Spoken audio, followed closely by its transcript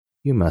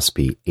You must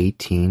be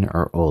 18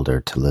 or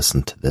older to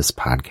listen to this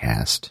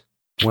podcast.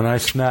 When I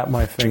snap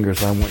my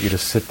fingers, I want you to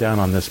sit down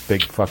on this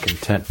big fucking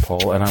tent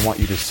pole, and I want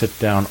you to sit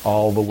down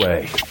all the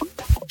way.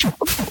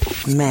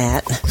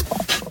 Matt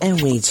and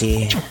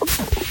Ouija.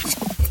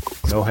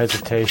 No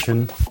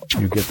hesitation.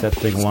 You get that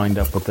thing lined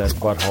up with that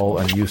butthole,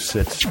 and you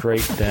sit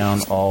straight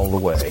down all the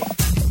way.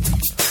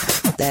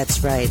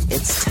 That's right.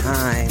 It's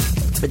time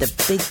for the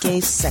Big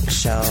Gay Sex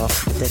Show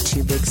with the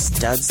two big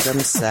studs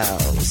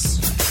themselves.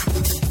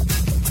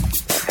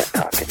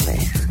 Talking to me.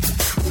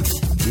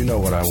 You know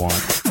what I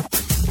want.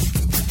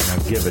 Now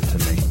give it to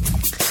me.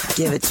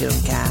 Give it to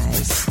them,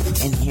 guys.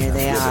 And here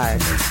they are.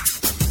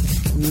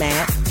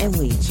 Matt and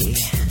Ouija.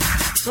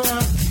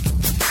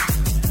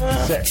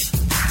 Sit.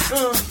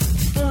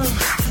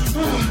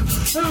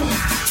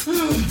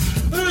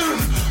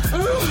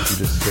 You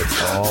just sit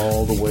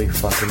all the way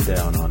fucking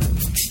down on it.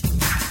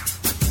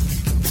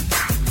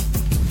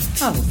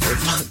 Oh, for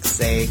fuck's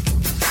sake.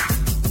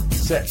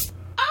 Sit.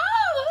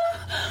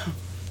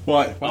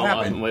 What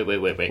happened? Wait.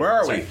 Where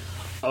are we?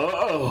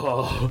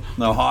 Oh.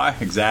 No, hi.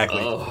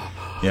 Exactly. Oh.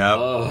 Yep.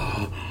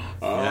 Oh.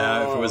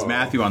 Yeah, if it was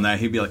Matthew on that,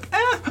 he'd be like,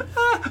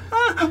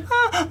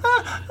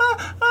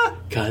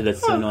 God,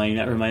 that's so annoying.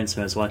 That reminds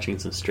me, I was watching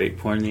some straight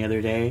porn the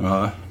other day,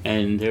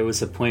 and there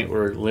was a point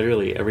where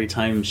literally every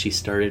time she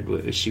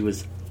started, she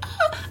was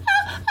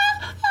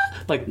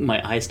like,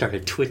 my eyes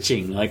started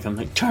twitching. Like, I'm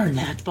like, turn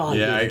that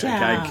volume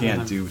down. I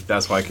can't do.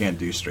 That's why I can't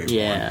do straight porn.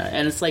 Yeah,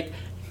 and it's like,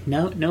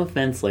 no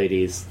offense,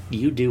 ladies.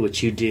 You do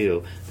what you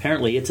do.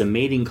 Apparently, it's a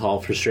mating call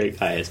for straight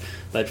guys,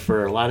 but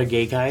for a lot of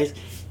gay guys, it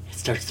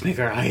starts to make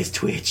our eyes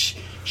twitch.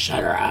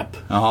 Shut her up.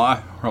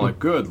 We're like,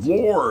 good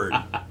Lord.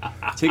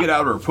 Take it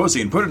out of her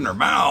pussy and put it in her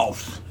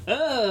mouth.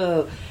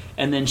 Oh.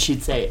 And then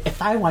she'd say,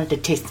 if I wanted to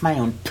taste my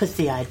own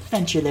pussy, I'd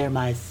venture there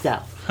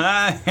myself.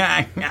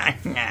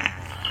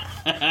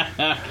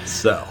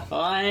 So.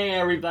 Hi,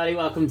 everybody.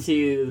 Welcome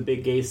to the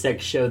Big Gay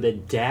Sex Show, the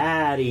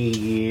Daddy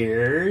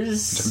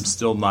Years. I'm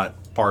still not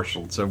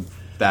partial, so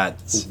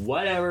that's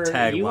whatever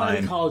tagline. You want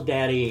to call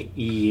Daddy,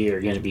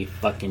 you're going to be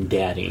fucking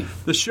Daddy.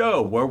 The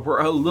show where we're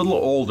a little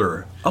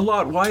older, a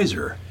lot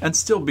wiser, and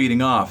still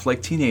beating off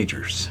like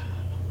teenagers.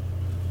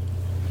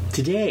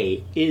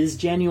 Today is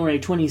January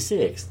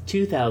 26th,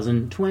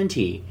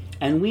 2020,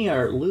 and we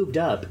are lubed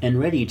up and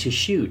ready to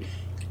shoot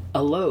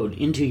a load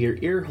into your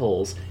ear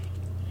holes.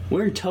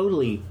 We're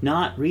totally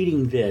not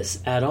reading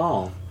this at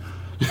all.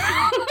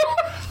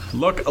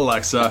 Look,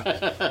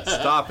 Alexa,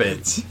 stop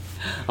it.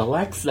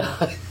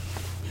 Alexa,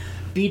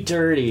 be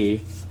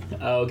dirty.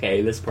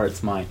 Okay, this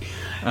part's mine.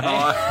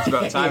 It's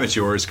about time it's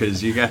yours,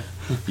 because you got...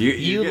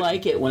 You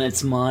like it when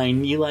it's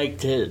mine. You like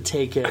to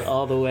take it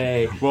all the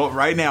way. Well,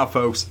 right now,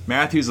 folks,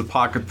 Matthew's a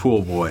pocket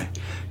pool boy,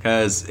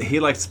 because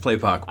he likes to play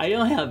pocket pool. I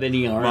don't have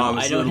any arms.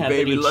 Mama's I don't little have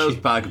baby any loves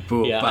pocket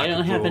pool. Yeah, pocket I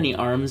don't have pool. any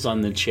arms on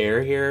the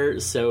chair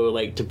here, so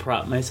like to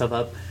prop myself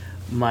up,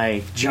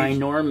 my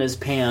ginormous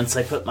pants,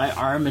 I put my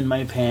arm in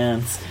my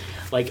pants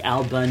like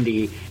Al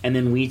Bundy, and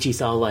then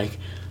Ouija's all like,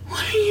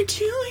 what are you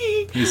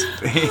doing? He's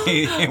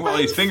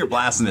finger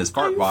blasting his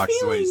fart box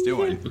is what he's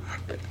doing.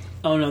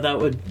 Oh no,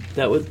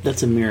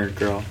 that's a mirror,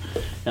 girl.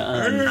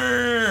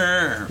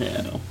 Yeah.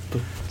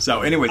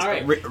 So, anyways, all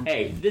right.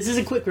 Hey, this is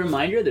a quick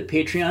reminder that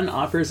Patreon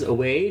offers a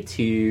way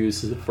to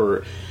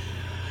support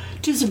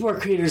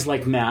creators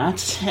like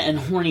Matt and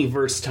horny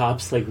verse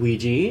tops like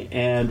Ouija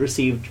and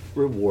receive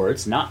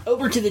rewards not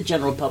over to the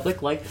general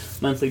public like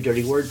monthly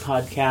Dirty Word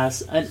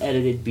podcasts,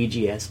 unedited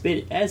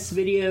BGS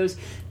videos,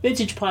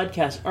 vintage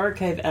podcast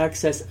archive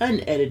access,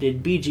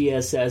 unedited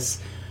BGSS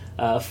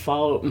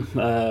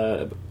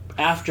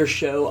after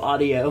show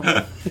audio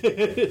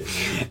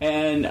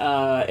and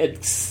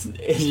it's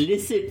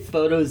illicit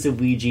photos of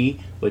Ouija,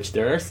 which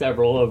there are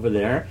several over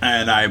there.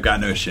 And I've got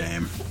no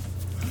shame.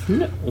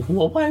 No,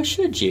 well, why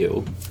should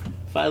you?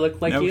 If I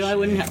look like No you, I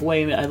wouldn't shame. have...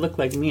 Wait, I look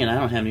like me and I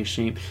don't have any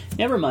shame.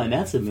 Never mind,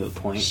 that's a moot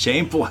point.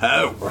 Shameful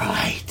hoe.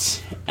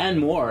 Right. And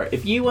more.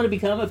 If you want to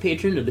become a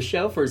patron of the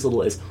show for as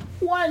little as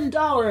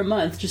 $1 a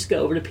month, just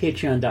go over to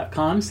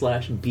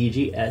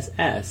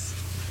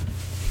patreon.com/BGSS.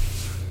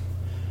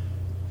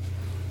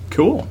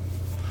 Cool.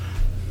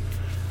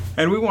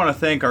 And we want to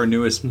thank our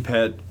newest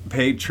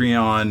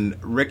Patreon,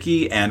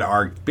 Ricky, and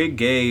our big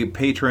gay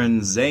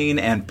patrons, Zane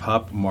and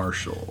Pup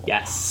Marshall.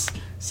 Yes.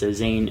 So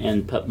Zane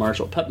and Pup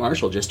Marshall. Pup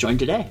Marshall just joined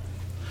today.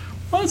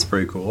 Well, that's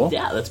pretty cool.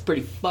 Yeah, that's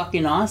pretty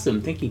fucking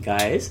awesome. Thank you,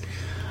 guys.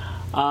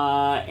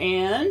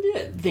 And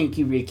thank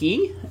you,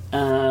 Ricky.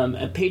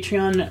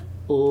 Patreon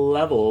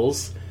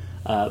levels,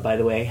 by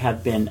the way,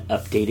 have been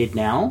updated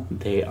now.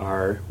 They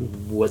are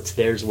what's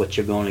there's what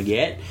you're going to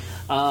get.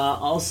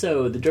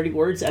 Also, the Dirty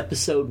Words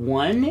episode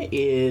 1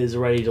 is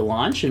ready to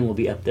launch and will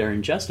be up there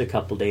in just a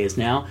couple days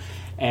now.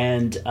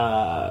 And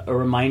a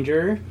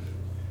reminder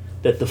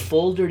that the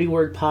full Dirty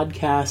Word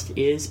podcast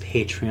is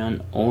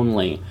Patreon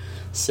only.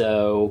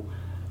 So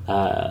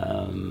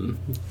our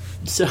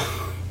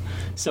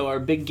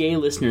big gay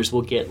listeners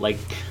will get like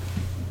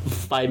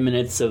 5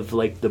 minutes of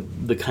like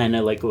the kind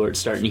of like where it's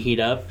starting to heat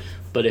up.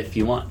 But if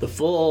you want the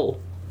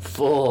full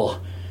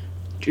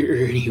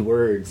dirty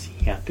words,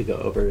 you have to go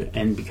over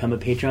and become a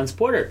Patreon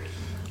supporter.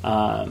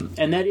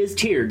 And that is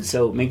tiered,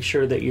 so make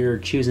sure that you're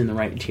choosing the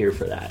right tier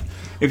for that.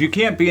 If you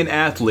can't be an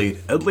athlete,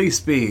 at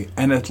least be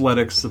an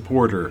athletic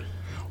supporter.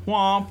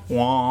 Womp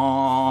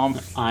womp.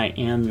 I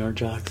am your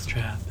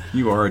jockstrap.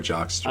 You are a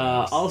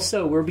jockstrap.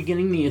 Also, we're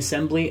beginning the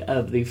assembly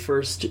of the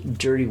first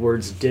Dirty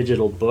Words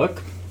digital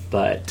book,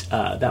 but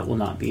that will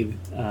not be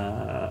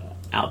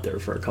out there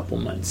for a couple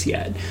months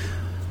yet.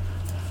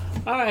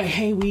 All right,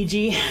 hey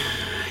Ouija.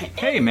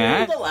 Hey,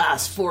 Matt. In the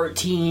last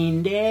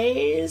 14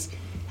 days,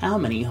 how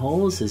many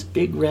holes has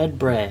Big Red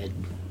bred?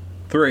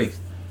 3.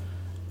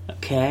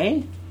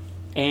 Okay.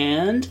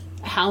 And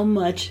how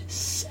much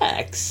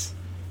sex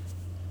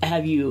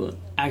have you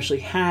actually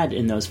had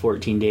in those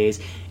 14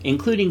 days,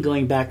 including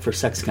going back for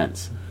sex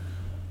guns?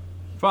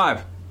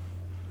 5.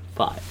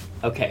 5.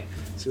 Okay.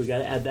 So we got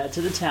to add that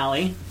to the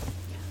tally.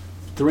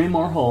 3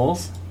 more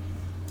holes.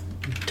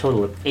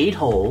 Total of 8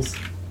 holes.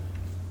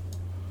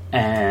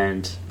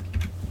 And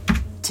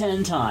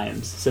 10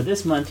 times. So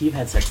this month you've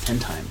had sex 10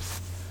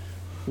 times.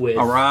 With,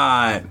 all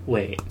right.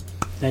 Wait.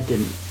 It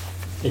didn't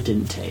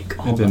take.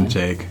 It didn't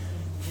take.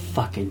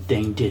 Fucking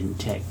thing didn't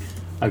take.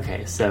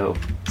 Okay, so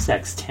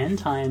sex 10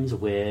 times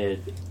with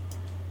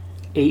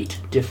 8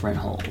 different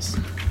holes.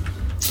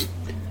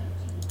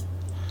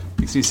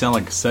 Makes me sound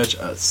like such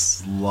a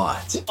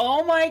slut.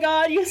 Oh my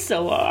god, you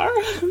so are.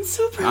 I'm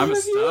so proud I'm a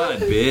of you.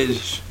 stud,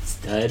 bitch.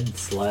 Stud,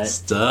 slut.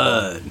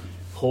 Stud.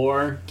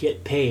 Whore,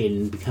 get paid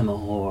and become a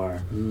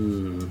whore.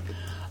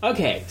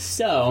 Okay,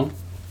 so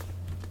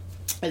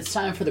it's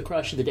time for the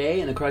crush of the day,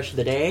 and the crush of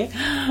the day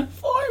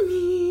for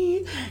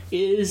me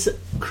is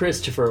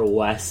Christopher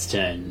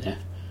Weston.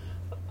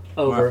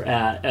 Over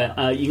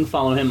at you can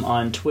follow him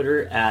on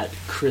Twitter at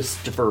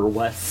Christopher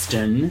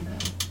Weston,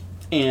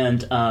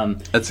 and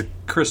That's a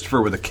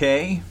Christopher with a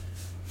K.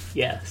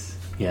 yes,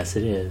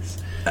 it is.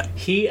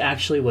 He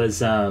actually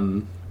was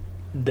one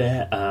of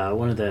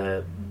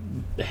the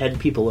head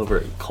people over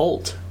at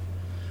Cult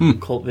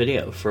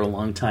Video for a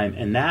long time,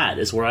 and that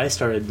is where I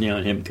started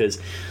knowing him because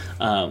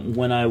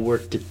when I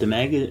worked at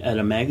at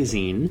a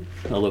magazine,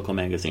 a local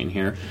magazine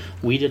here,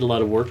 we did a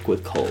lot of work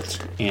with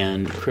Cult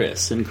and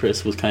Chris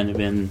was kind of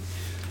in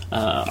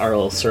our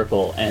little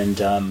circle,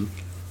 and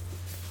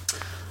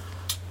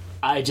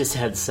I just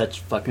had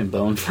such fucking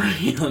bone for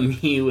him.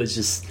 He was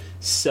just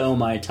so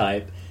my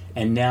type,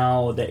 and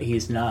now that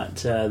he's not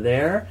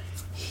there,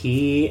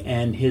 he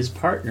and his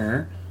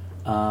partner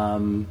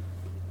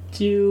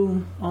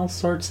do all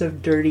sorts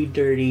of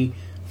dirty,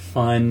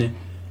 fun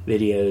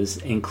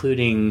videos,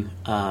 including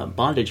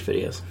bondage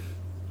videos.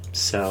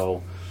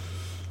 So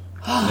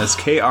that's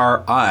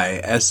Kristofer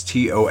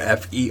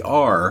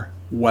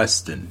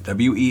Weston. Weston.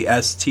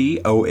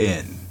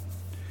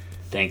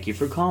 Thank you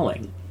for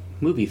calling.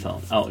 Movie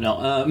phone. Oh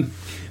no.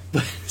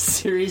 But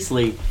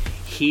seriously,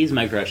 he's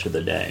my crush of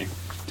the day.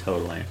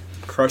 Totally.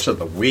 Crush of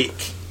the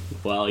week.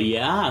 Well,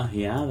 yeah,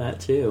 that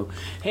too.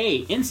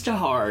 Hey,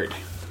 Instahard.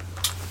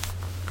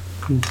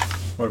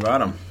 What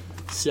about him?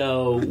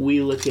 So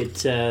we look at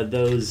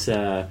those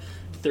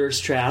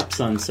thirst traps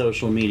on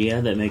social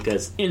media that make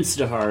us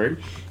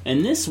insta-hard.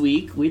 And this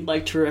week, we'd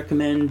like to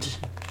recommend,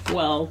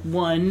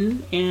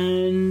 one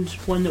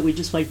that we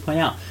just like to point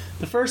out.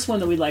 The first one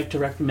that we'd like to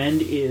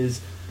recommend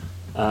is,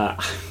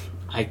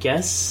 I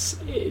guess,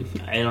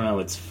 I don't know,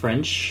 it's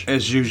French.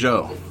 It's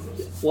Jojo.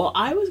 Well,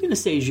 I was going to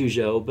say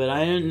Jojo, but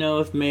I didn't know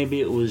if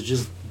maybe it was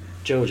just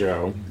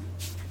Jojo.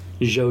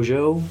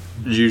 Jojo?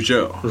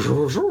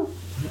 Jojo.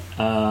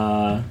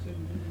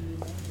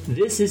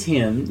 This is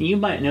him. You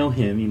might know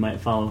him. You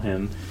might follow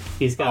him.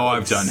 He's got. Oh,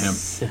 I've done him.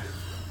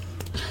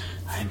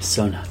 I'm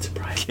so not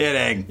surprised.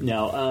 Kidding.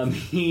 No,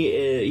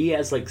 he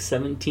has like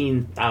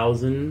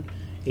 17,000,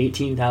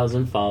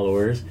 18,000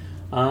 followers.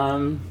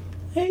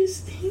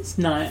 He's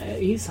not.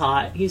 He's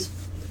hot. He's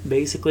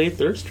basically a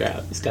thirst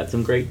trap. He's got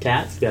some great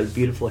tats. He's got a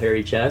beautiful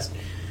hairy chest,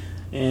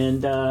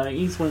 and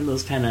he's one of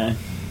those kind of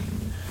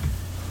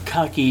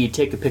cocky,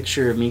 take a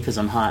picture of me because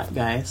I'm hot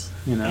guys,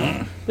 you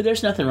know. But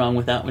there's nothing wrong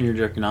with that when you're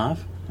jerking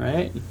off,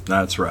 right?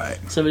 That's right.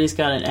 Somebody's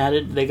got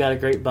they got a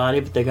great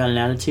body, but they got an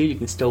attitude. You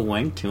can still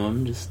wank to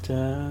them.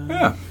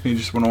 Yeah, you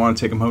just want to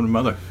take them home to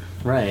mother.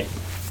 Right.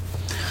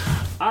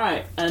 All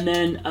right, and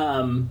then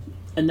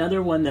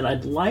another one that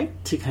I'd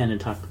like to kind of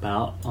talk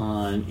about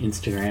on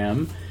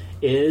Instagram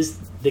is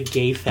the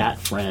gay fat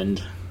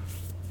friend.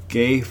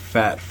 Gay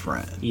fat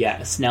friend.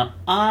 Yes. Now,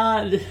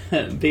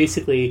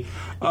 basically.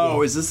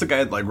 Oh, is this the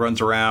guy that like runs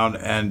around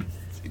and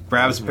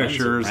grabs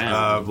pictures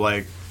of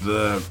like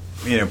the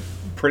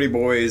pretty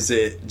boys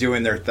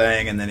doing their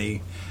thing, and then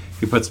he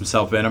puts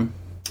himself in them?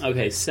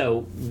 Okay,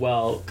 so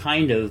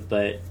kind of,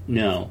 but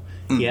no.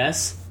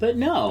 Yes, but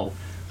no.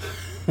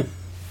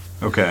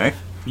 Okay.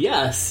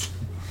 Yes,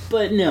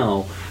 but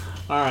no.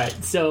 All right,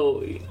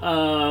 so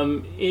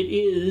it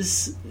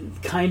is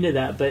kind of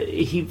that, but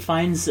he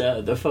finds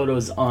the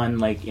photos on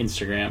like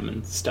Instagram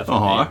and stuff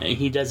like that. And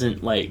he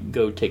doesn't like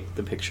go take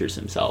the pictures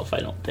himself, I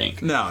don't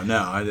think. No,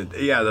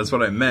 yeah, that's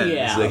what I meant.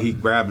 Yeah. Is that he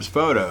grabs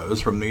photos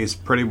from these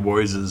pretty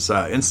boys'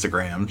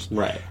 Instagrams,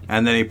 Right.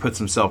 and then he puts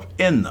himself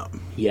in them.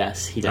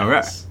 Yes, he does.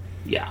 Okay.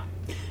 Yeah,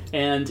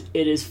 and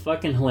it is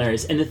fucking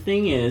hilarious. And the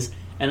thing is,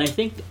 and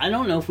I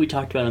don't know if we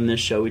talked about it on this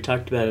show. We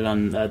talked about it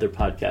on the other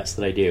podcasts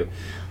that I do.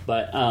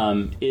 But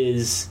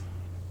is,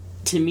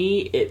 to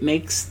me, it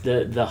makes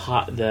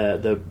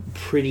the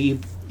pretty,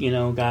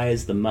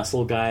 guys, the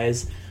muscle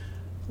guys,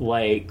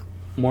 like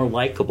more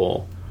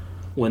likable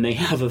when they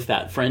have a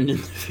fat friend in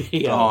the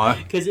video,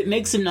 because it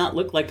makes them not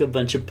look like a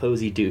bunch of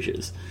posy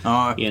douches.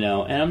 And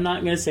I'm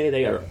not going to say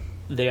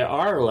they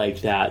are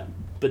like that,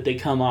 but they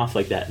come off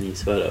like that in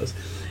these photos.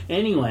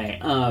 Anyway,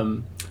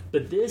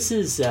 but this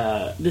is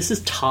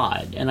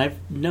Todd, and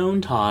I've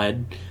known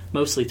Todd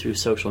mostly through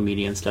social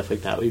media and stuff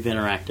like that. We've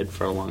interacted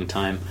for a long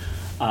time.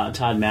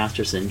 Todd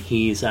Masterson,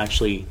 he's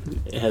actually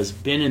has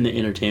been in the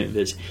entertainment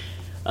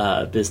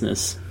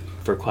business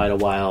for quite a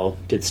while,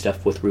 did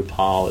stuff with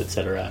RuPaul,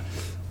 etc.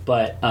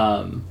 But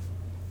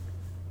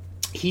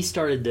he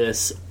started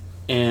this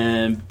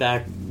and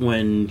back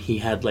when he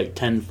had like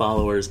 10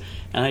 followers,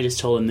 and I just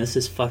told him, this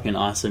is fucking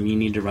awesome, you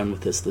need to run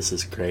with this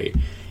is great.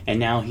 And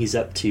now he's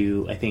up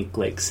to, I think,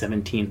 like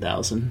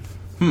 17,000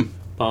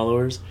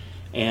 followers.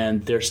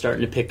 And they're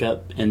starting to pick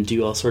up and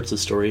do all sorts of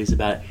stories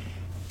about it.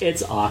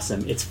 It's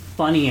awesome. It's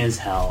funny as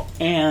hell.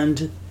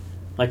 And,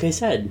 like I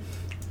said,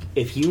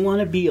 if you want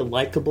to be a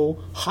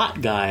likable,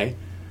 hot guy,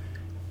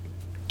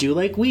 do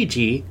like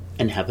Ouija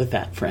and have a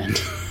fat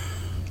friend.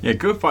 Yeah,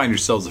 go find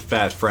yourselves a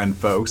fat friend,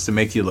 folks, to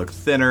make you look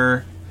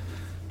thinner.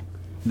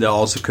 They'll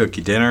also cook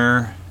you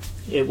dinner.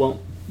 It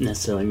won't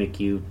necessarily make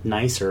you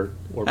nicer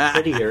or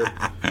prettier,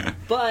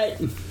 but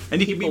and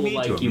you can be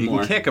mean to them. You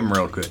can kick them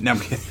real good. No, I'm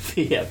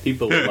kidding. Yeah,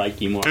 people will like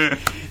you more.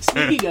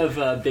 Speaking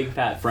of big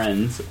fat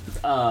friends,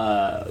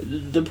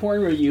 the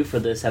porn review for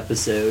this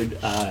episode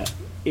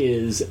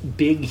is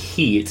Big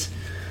Heat,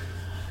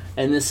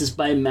 and this is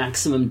by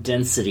Maximum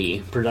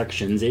Density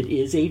Productions. It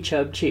is a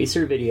chub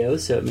chaser video,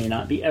 so it may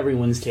not be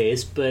everyone's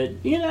taste, but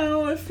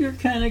if you're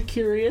kind of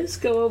curious,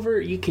 go over.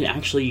 You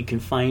can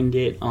find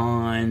it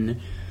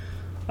on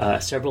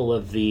several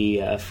of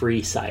the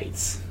free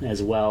sites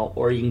as well,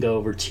 or you can go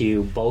over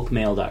to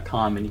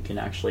bulkmail.com and you can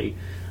actually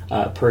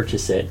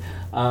purchase it.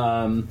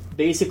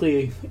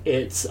 Basically,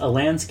 it's a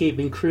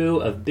landscaping crew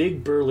of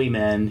big burly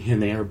men,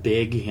 and they are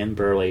big and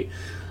burly,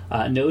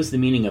 knows the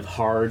meaning of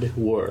hard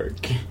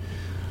work.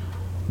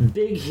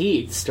 Big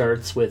Heat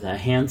starts with a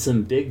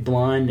handsome big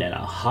blonde and a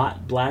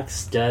hot black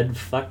stud.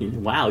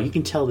 Fucking wow, you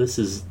can tell this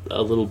is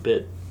a little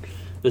bit,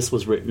 this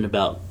was written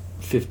about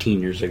 15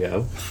 years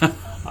ago.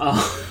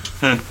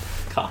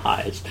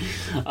 Gosh.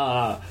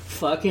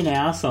 Fucking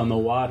ass on the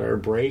water,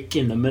 break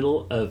in the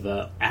middle of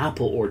an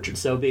apple orchard.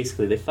 So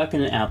basically, they fuck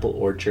in an apple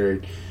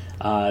orchard.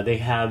 They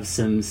have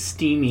some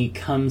steamy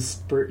cum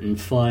spurtin'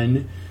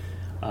 fun.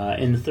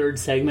 In the third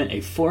segment, a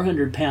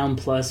 400-pound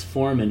plus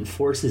foreman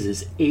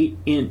forces his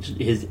 8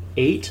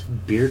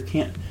 beer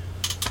can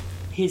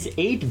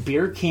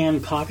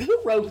cock. Who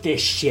wrote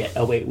this shit?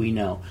 Oh wait, we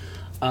know.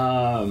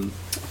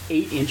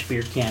 8-inch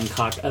beer can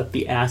cock up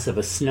the ass of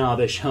a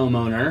snobbish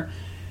homeowner,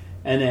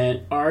 and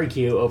then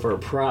argue over a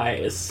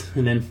prize,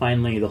 and then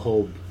finally the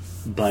whole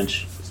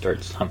bunch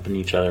starts humping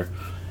each other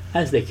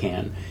as they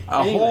can.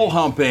 Whole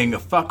humping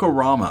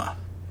fuckorama.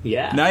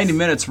 Yeah. 90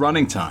 minutes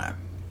running time.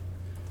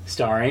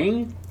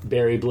 Starring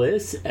Barry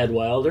Bliss, Ed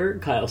Wilder,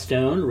 Kyle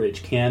Stone,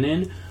 Rich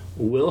Cannon,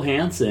 Will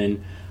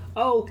Hansen.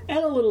 Oh, and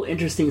a little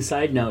interesting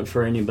side note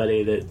for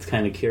anybody that's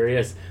kind of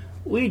curious.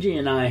 Ouija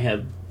and I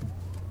have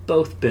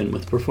both been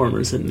with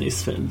performers in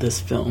this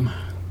film.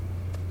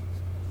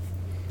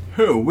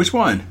 Who? Which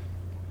one?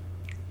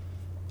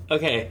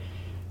 Okay,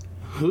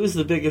 who's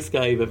the biggest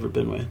guy you've ever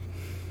been with?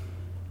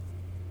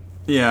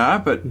 Yeah,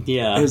 but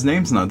his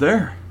name's not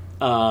there.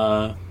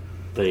 But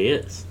he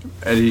is.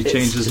 And he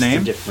changed his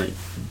name?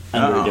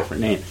 Under a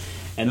different name.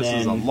 And this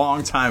was a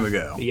long time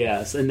ago.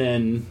 Yes, and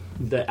then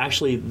the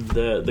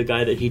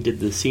guy that he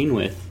did the scene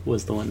with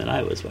was the one that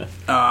I was with.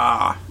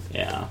 Yeah.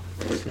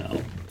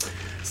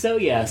 So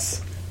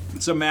yes.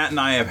 So Matt and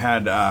I have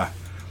had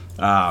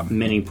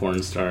many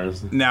porn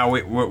stars. Now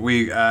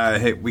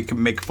we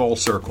can make full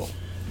circle.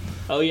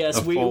 Oh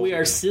yes, we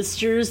are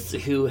sisters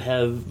who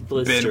have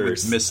blisters. Been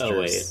with misters.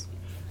 Oh wait,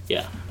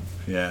 yeah.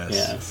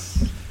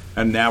 Yes.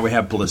 And now we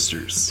have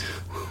blisters.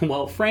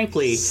 Well,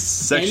 frankly,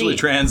 sexually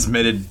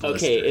transmitted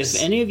blisters. Okay,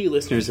 if any of you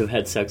listeners have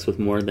had sex with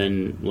more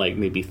than like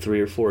maybe 3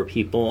 or 4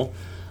 people,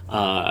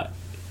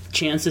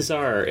 chances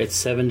are it's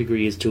 7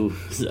 degrees to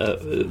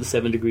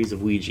 7 degrees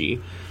of Ouija.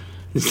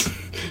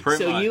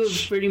 So you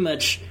have pretty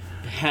much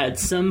had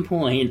some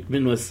point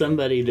been with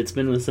somebody that's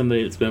been with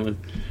somebody that's been with.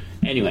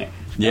 Anyway.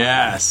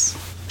 Yes.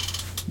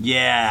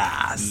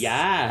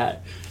 Yeah.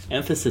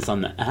 Emphasis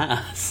on the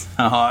ass.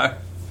 Uh-huh.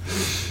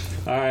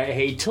 All right.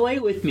 Hey, toy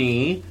with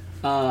me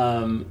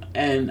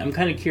And I'm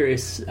kind of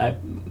curious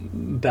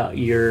about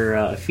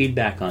your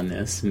feedback on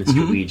this,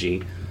 Mr.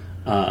 Ouija.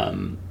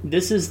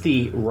 This is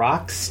the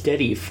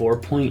Rocksteady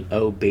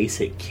 4.0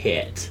 basic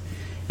kit.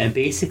 And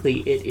basically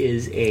it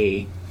is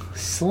a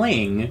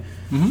sling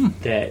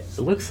that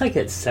looks like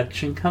its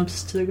suction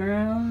cups to the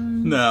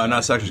ground. No,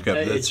 not suction cup.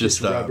 It's just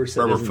rubber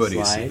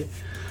footies. Slide.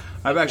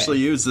 I've actually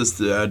used this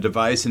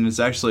device, and it's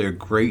actually a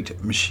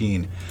great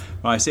machine.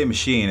 When I say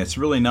machine, it's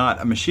really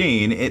not a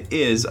machine. It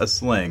is a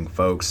sling,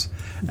 folks.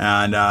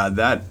 And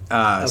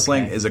that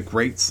sling is a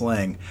great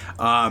sling.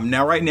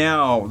 Now, right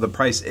now, the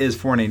price is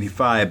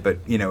 $4.85, but,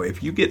 you know,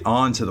 if you get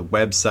onto the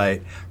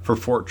website for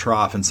Fort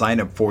Trough and sign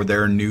up for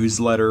their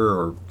newsletter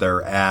or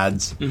their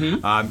ads,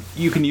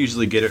 you can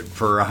usually get it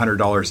for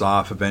 $100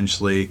 off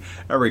eventually.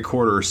 Every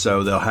quarter or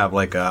so, they'll have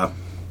like a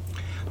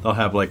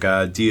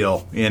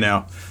deal, you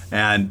know,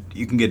 and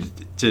you can get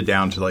it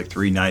down to like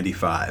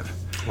 $3.95.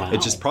 Wow.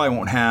 It just probably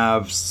won't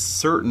have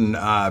certain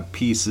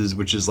pieces,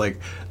 which is like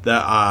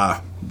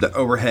the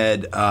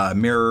overhead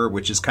mirror,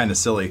 which is kind of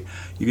silly.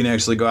 You can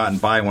actually go out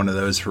and buy one of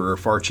those for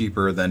far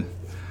cheaper than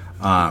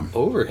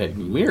overhead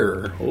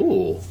mirror.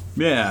 Oh,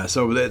 yeah.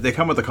 So they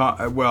come with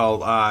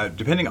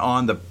depending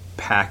on the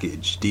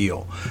package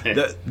deal,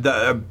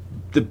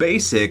 the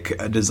basic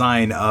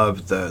design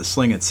of the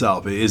sling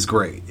itself is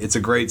great. It's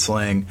a great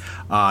sling.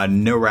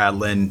 No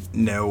rattling,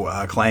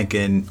 no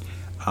clanking.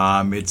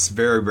 It's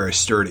very, very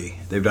sturdy.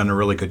 They've done a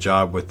really good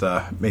job with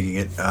making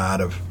it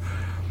out of,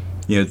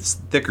 it's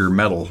thicker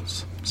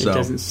metals. So it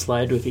doesn't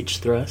slide with each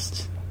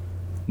thrust?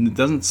 It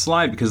doesn't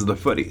slide because of the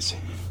footies.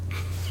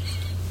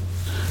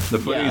 The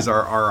footies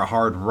are a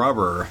hard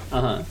rubber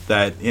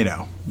that,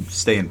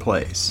 stay in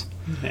place.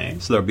 Okay.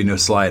 So there'll be no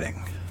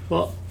sliding.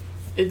 Well,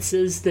 it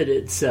says that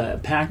it's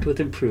packed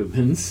with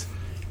improvements,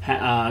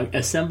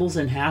 assembles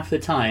in half the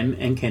time,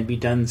 and can be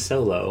done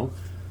solo.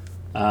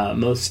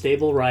 Most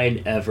stable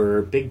ride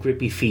ever. Big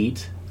grippy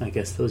feet. I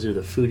guess those are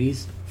the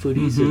foodies.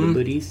 Foodies are the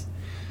booties.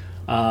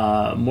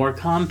 More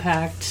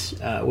compact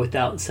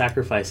without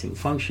sacrificing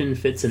function.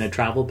 Fits in a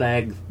travel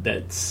bag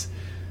that's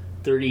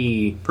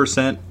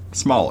 30%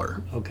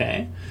 smaller.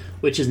 Okay.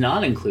 Which is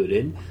not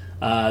included.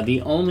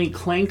 The only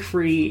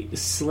clank-free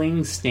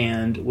sling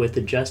stand with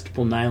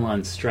adjustable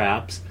nylon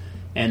straps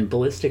and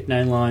ballistic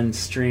nylon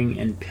string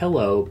and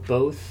pillow,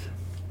 both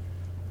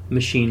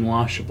machine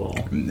washable.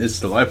 It's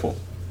delightful.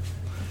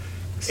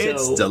 So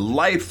it's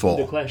delightful.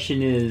 The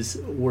question is,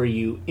 were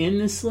you in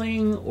the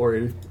sling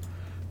or...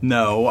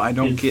 No, I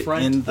don't get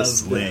in the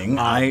sling.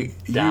 I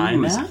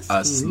use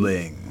a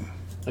sling.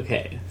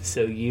 Okay,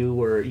 so you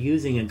were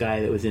using a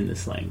guy that was in the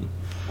sling.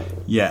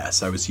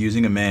 Yes, I was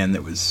using a man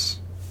that was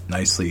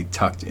nicely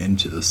tucked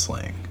into the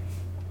sling.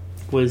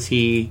 Was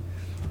he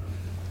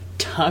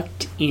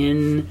tucked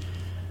in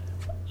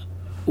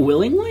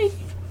willingly?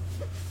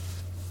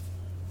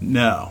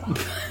 No.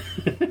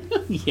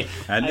 Yeah.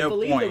 At no I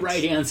believe point. the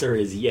right answer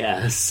is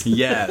yes.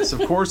 Yes, of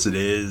course it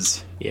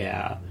is.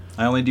 Yeah.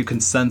 I only do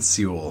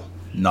consensual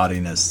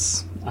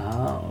naughtiness.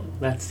 Oh,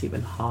 that's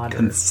even hotter.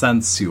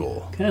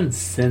 Consensual.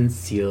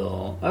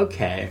 Consensual.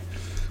 Okay.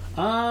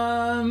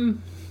 What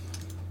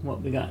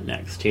we got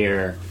next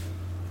here?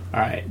 All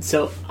right.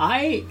 So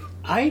I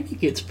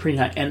think it's pretty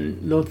nice,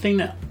 and the thing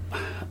that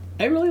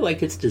I really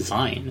like its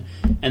design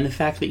and the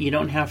fact that you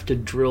don't have to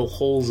drill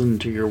holes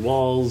into your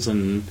walls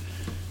and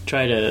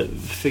try to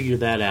figure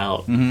that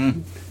out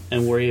and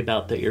worry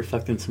about that you're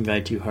fucking some guy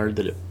too hard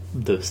that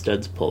the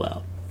studs pull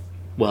out.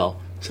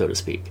 Well, so to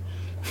speak.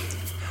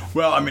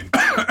 Well, I mean,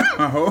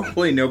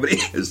 hopefully nobody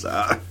is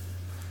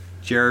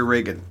Jerry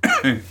Reagan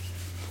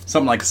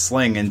something like a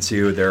sling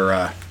into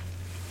their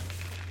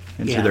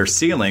their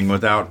ceiling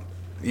without,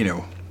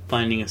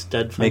 finding a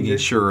stud finder. making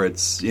sure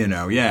it's, you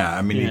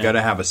got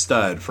to have a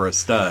stud for a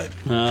stud.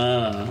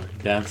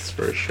 That's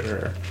for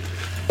sure.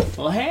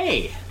 Well,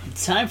 hey,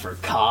 it's time for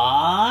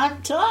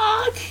Cock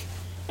Talk.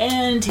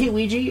 And hey,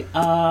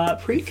 Ouija,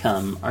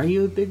 pre-cum, are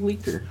you a big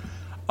leaker?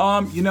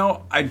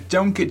 I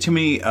don't get too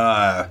many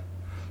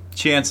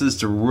chances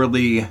to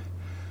really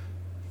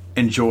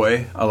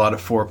enjoy a lot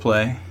of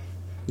foreplay.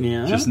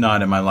 Yeah. Just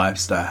not in my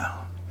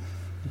lifestyle.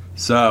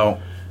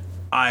 So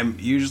I'm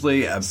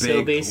usually a big leaker.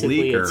 So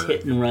basically it's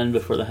hit and run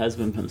before the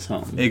husband comes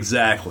home.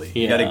 Exactly.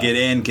 You got to get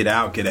in, get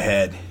out, get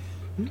ahead.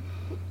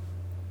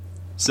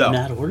 So in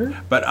that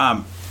order? But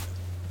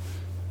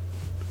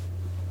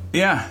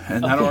yeah,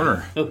 in that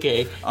order.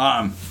 Okay.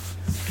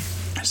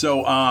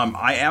 So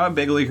I am a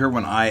big leaker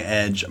when I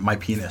edge my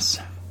penis.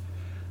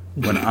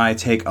 When I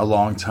take a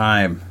long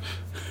time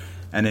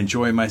and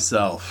enjoy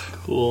myself.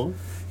 Cool.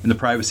 In the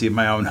privacy of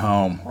my own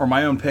home or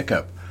my own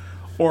pickup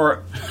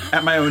or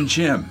at my own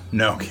gym.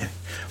 No, kidding.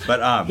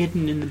 But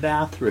hidden in the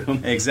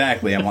bathroom.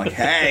 Exactly. I'm like,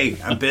 hey,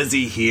 I'm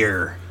busy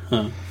here.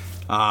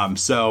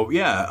 So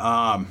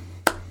yeah,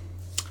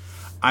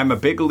 I'm a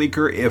big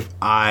leaker if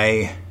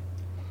I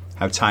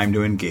have time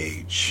to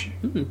engage.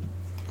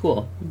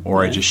 Cool.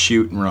 Or I just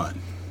shoot and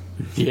run.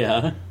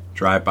 Yeah.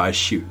 Drive by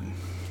shooting.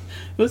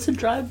 It was a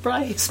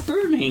drive-by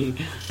spooning.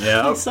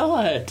 Yeah. I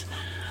saw it.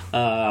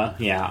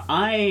 Yeah,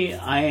 I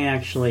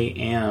actually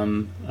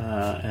am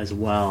as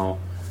well.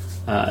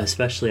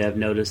 Especially, I've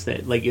noticed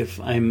that, like, if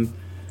I'm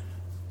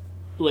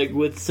like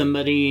with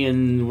somebody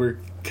and we're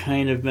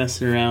kind of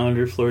messing around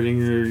or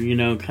flirting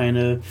or kind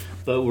of,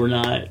 but we're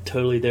not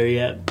totally there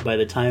yet. By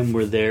the time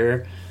we're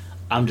there,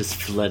 I'm just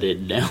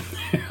flooded down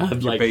there.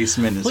 I'm Your like,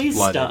 basement is please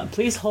flooded. stop,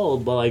 please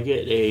hold while I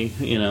get a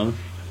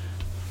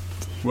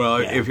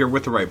Well, Yeah. if you're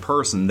with the right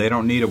person, they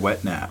don't need a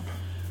wet nap.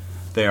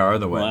 They are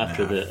the wet Well, nap.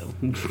 after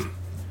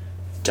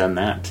done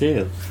that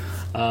too.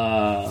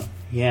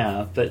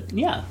 Yeah, but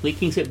yeah,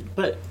 leaking shit.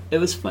 But it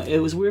was fun. It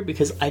was weird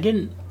because I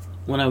didn't,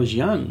 when I was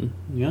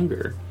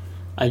younger,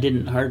 I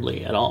didn't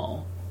hardly at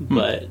all.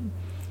 But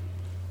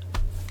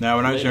Now,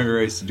 when I was Wait. younger,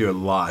 I used to do a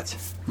lot.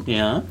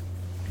 yeah,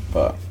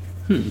 But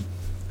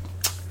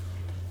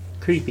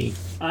creepy.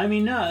 I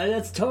mean, no,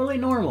 that's totally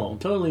normal.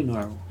 Totally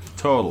normal.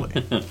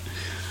 totally.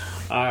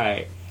 All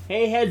right.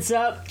 Hey, heads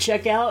up,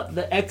 check out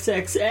the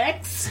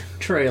XXX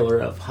trailer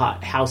of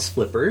Hot House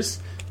Flippers.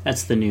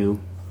 That's the new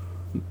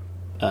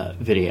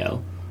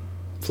video.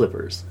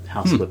 Flippers.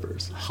 House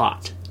Flippers.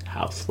 Hot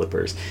House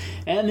Flippers.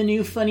 And the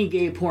new funny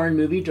gay porn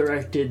movie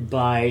directed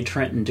by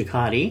Trenton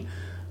Ducati.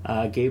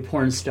 Gay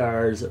porn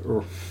stars, I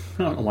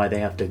don't know why they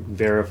have to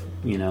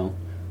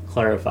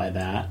clarify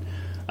that.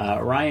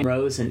 Ryan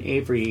Rose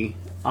and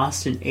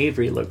Austin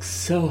Avery look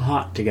so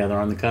hot together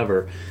on the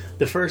cover.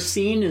 The first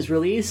scene is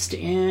released,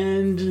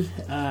 and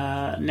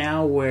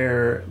now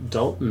where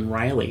Dalton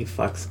Riley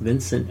fucks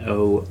Vincent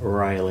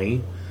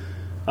O'Reilly.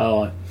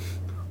 Oh,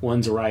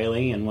 one's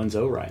Riley and one's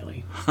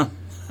O'Reilly.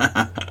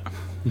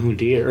 Oh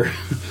dear.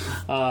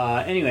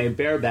 Anyway,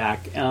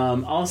 bareback.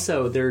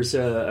 Also, there's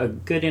a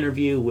good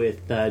interview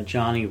with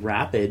Johnny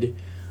Rapid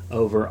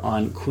over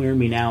on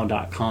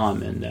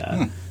queermenow.com,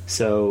 and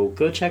so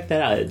go check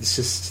that out.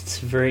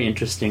 It's a very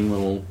interesting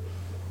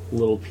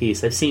little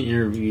piece. I've seen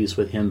interviews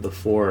with him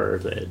before.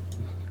 That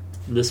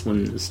this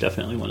one is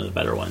definitely one of the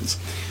better ones.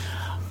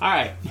 All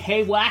right,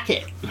 hey, whack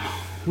it,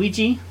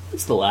 Ouija.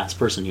 It's the last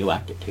person you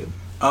whacked it to.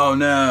 Oh,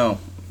 no.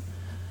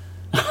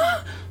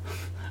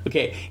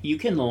 Okay, you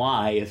can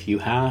lie if you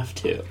have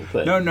to,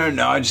 but No.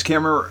 I just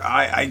can't remember.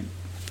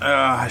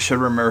 I should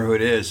remember who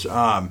it is. It's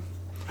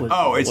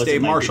what's Dave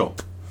it might Marshall.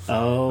 be?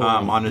 Oh,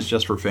 On his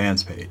Just for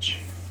Fans page.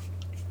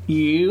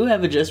 you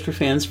have a Just for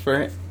Fans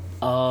for it?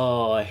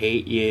 Oh, I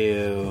hate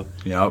you.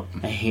 Yep.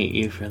 I hate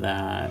you for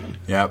that.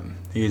 Yep.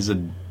 He's a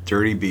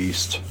dirty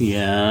beast.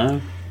 Yeah.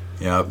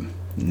 Yep.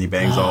 And he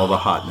bangs all the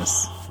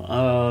hotness.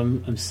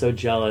 I'm so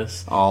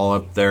jealous. All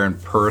up there in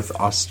Perth,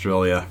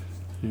 Australia.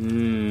 I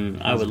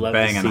would love to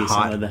Banging see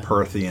hot some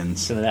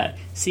Perthians. of that.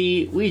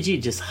 See, Ouija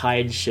just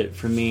hides shit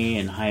from me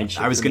and hides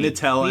shit I was from me. gonna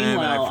tell him,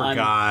 and I Meanwhile,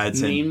 forgot,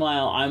 and-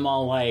 Meanwhile, I'm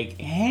all like,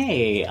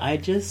 hey, I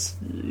just,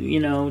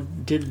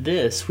 did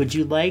this. Would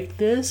you like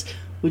this?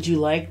 Would you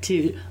like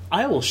to?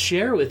 I will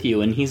share with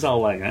you. And he's all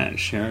like, I ain't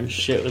sharing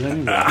shit with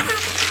anybody.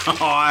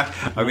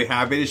 I'd be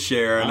happy to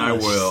share, and I I'm a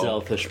will.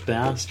 selfish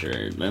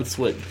bastard. That's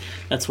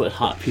what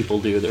hot people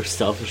do. They're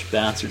selfish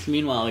bastards.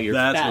 Meanwhile, your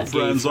That's fat what gay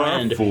friends are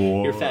friend,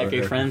 for. your fat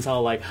gay friend's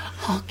all like,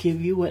 "I'll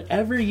give you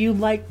whatever you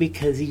like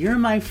because you're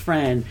my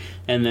friend."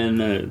 And then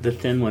the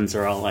thin ones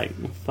are all like,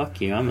 "Fuck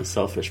you! I'm a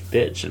selfish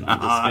bitch, and I'm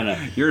just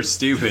gonna." You're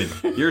stupid.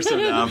 You're so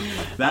dumb.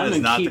 That I'm is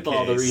gonna not keep the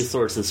all the case.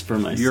 resources for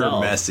myself.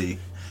 You're messy.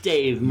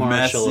 Dave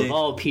Marshall Messy. of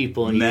all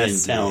people, and you didn't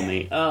Messy. tell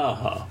me.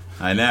 Oh,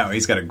 I know.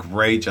 He's got a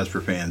great Just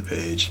for Fan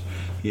page.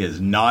 He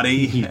is naughty.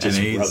 you just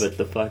and rub it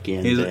the fuck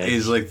in. He's, bitch.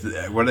 he's like,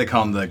 what do they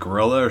call him? The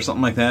gorilla or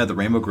something like that? The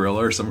rainbow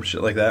gorilla or some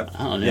shit like that?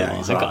 I don't know. Yeah,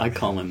 he's I hot.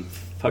 call him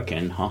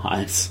fucking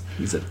hot.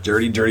 He's a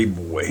dirty, dirty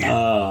boy.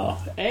 Oh,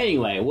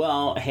 anyway,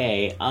 well,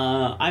 hey,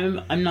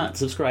 I'm not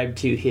subscribed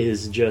to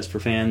his Just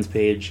for Fans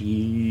page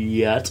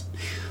yet,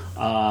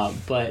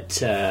 but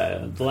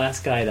the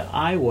last guy that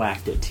I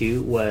whacked it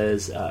to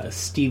was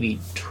Stevie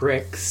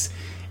Tricks,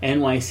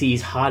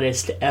 NYC's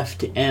hottest F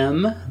to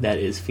M, that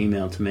is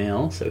female to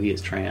male, so he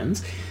is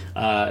trans.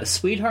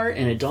 Sweetheart,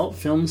 an adult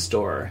film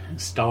star,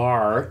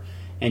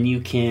 and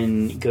you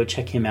can go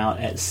check him out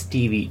at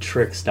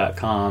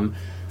stevietricks.com.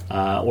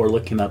 Or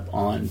look him up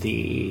on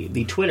the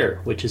Twitter,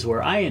 which is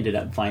where I ended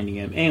up finding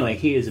him. Anyway,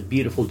 he is a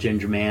beautiful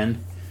ginger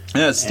man.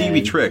 Yeah, it's Stevie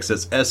and- Tricks.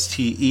 That's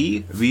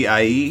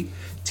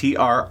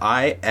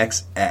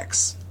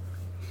STEVIETRIXX.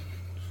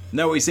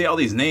 No, we say all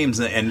these names,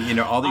 and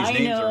all these I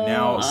names are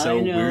now know, so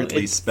I know, weirdly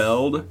it's-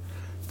 spelled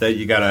that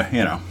you gotta,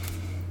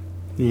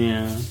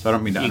 Yeah. So I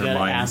don't mean to You gotta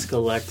undermine ask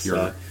Alexa.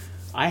 your-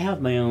 I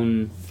have my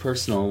own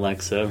personal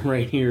Alexa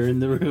right here in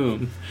the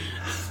room.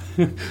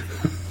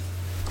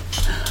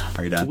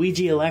 Are you done?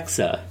 Ouija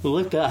Alexa,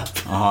 look up.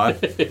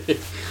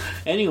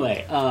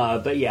 Anyway,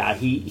 but yeah,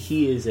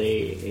 he is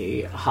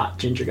a hot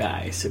ginger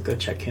guy, so go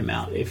check him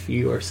out if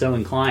you are so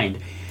inclined.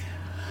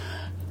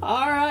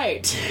 All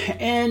right,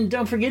 and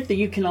don't forget that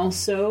you can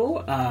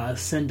also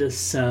send us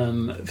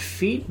some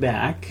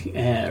feedback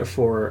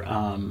for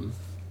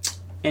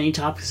any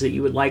topics that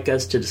you would like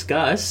us to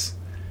discuss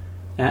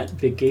at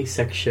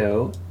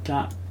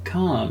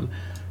BigGaySexShow.com.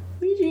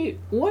 Ouija,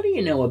 what do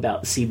you know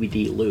about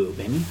CBD lube?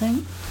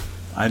 Anything?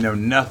 I know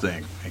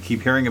nothing. I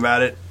keep hearing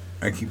about it.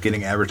 I keep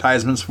getting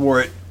advertisements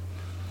for it.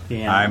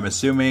 Yeah. I'm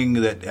assuming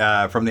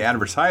that from the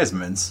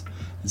advertisements,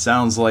 it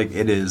sounds like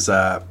it is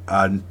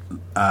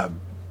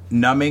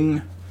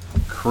numbing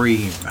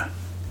cream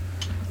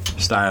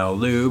style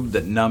lube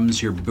that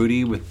numbs your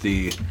booty with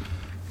the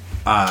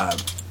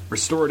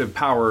restorative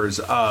powers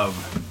of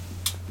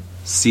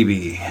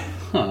CBD.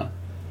 Huh.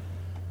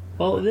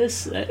 Well,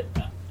 this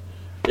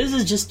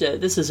is just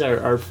this is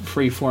our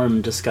free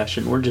form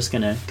discussion. We're just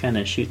gonna kind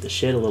of shoot the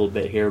shit a little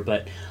bit here,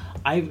 but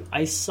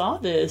I saw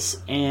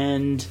this,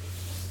 and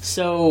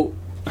so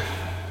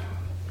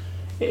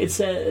it's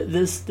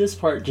this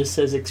part just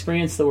says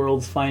experience the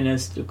world's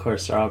finest. Of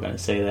course, they're all gonna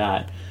say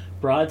that.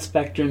 Broad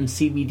spectrum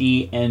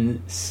CBD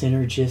and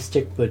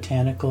synergistic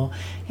botanical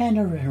and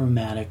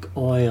aromatic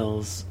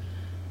oils.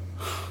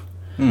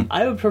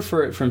 I would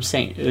prefer it from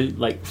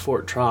like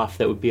Fort Trough.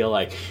 That would be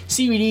like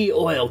CBD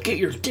oil. Get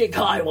your dick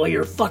high while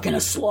you're fucking a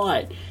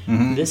slut.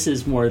 Mm-hmm. This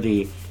is more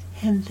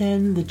and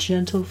then the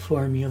gentle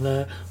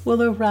formula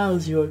will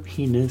arouse your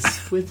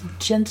penis with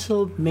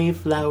gentle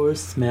Mayflower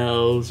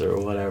smells or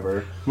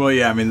whatever. Well,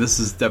 yeah, I mean, this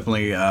is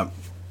definitely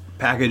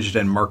packaged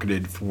and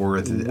marketed for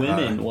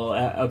women.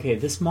 Okay,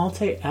 this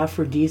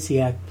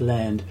multi-aphrodisiac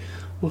blend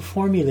was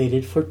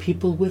formulated for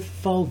people with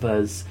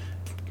vulvas.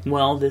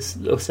 Well,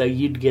 so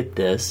you'd get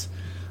this.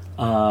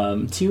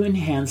 To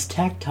enhance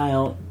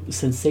tactile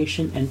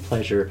sensation and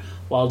pleasure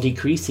while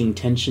decreasing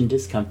tension,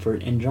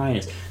 discomfort, and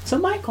dryness. So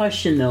my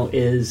question, though,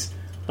 is,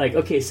 like,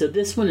 okay, so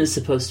this one is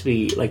supposed to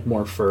be, like,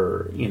 more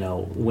for,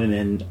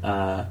 women,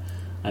 I'm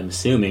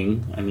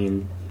assuming. I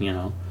mean,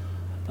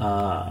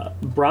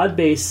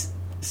 broad-based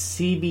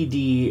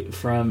CBD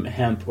from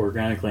hemp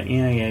organically.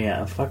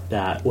 Yeah, fuck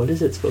that. What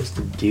is it supposed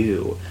to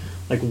do?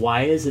 Like,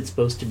 why is it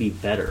supposed to be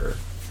better?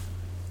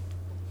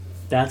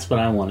 That's what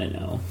I want to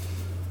know.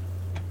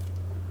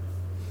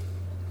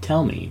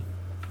 Tell me.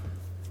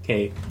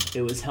 Okay,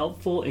 it was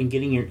helpful in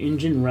getting your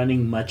engine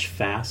running much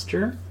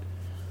faster.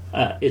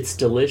 It's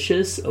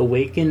delicious.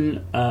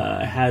 Awaken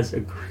has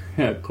a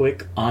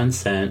quick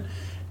onset.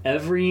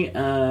 Every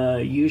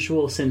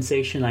usual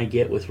sensation I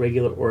get with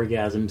regular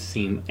orgasms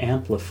seem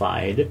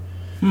amplified.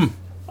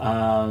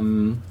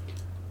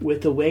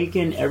 With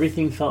Awaken,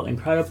 everything felt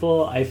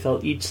incredible. I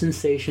felt each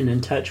sensation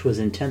and touch was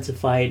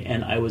intensified,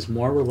 and I was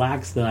more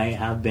relaxed than I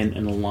have been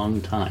in a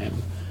long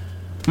time.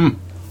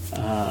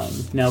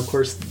 Now, of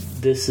course,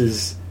 this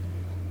is...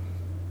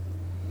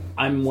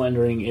 I'm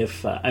wondering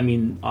if...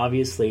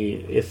 obviously,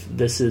 if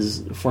this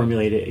is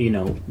formulated,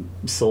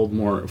 sold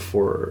more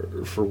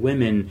for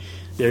women,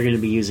 they're going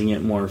to be using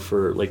it more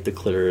for, like, the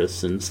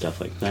clitoris and stuff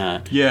like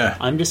that. Yeah.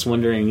 I'm just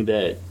wondering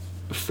that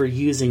for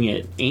using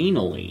it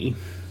anally...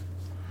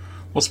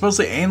 Well,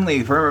 supposedly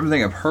anally, from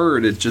everything I've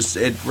heard,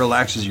 it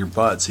relaxes your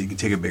butt so you can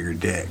take a bigger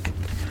dick.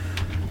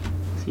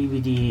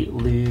 CBD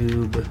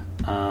lube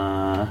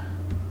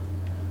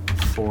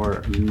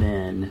for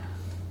men.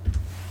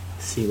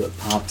 Let's see what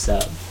pops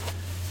up.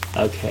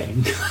 Okay.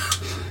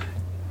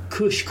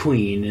 Kush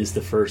Queen is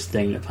the first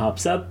thing that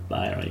pops up.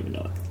 I don't even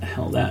know what the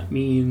hell that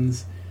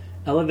means.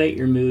 Elevate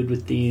your mood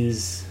with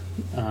these.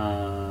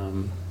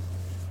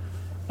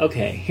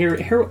 Okay,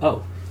 here.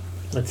 Oh,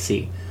 let's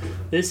see.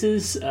 This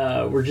is,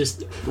 we're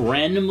just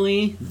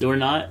randomly, we're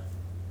not,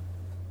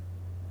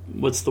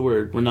 what's the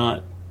word? We're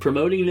not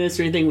promoting this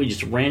or anything. We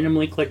just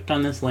randomly clicked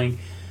on this link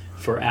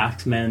for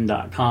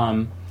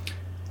axmen.com.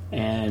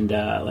 And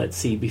let's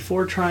see,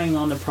 before trying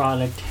on the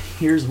product,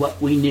 here's what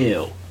we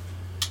knew.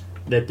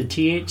 That the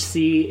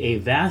THC, a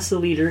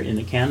vasodilator in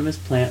the cannabis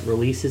plant,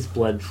 releases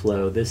blood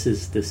flow. This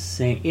is the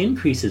same,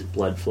 increases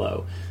blood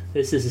flow.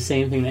 This is the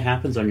same thing that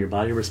happens when your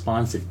body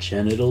responds to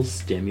genital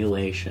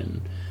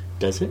stimulation.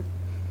 Does it?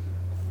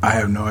 I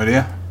have no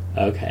idea.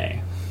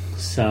 Okay,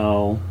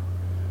 so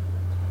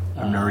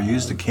I've never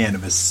used a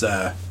cannabis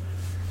oil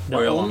on my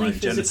genitals. The only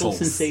physical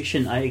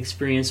sensation I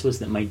experienced was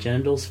that my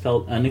genitals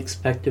felt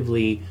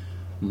unexpectedly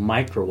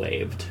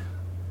microwaved.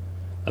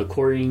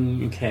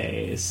 According to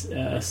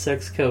a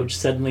sex coach,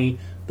 suddenly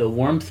the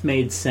warmth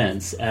made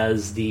sense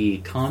as the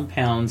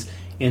compounds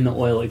in the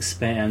oil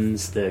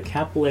expands the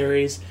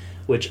capillaries,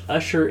 which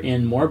usher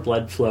in more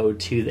blood flow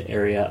to the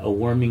area. A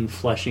warming,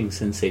 flushing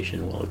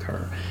sensation will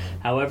occur.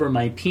 However,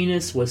 my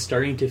penis was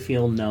starting to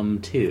feel numb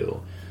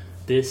too.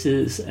 This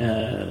is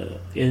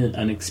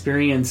an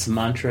experience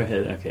mantra.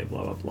 Okay,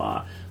 blah, blah,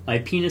 blah. My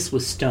penis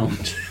was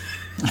stoned.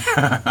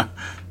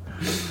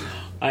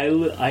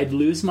 I'd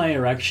lose my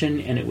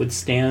erection and it would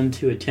stand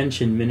to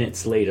attention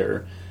minutes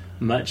later.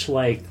 Much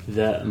like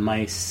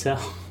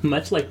myself,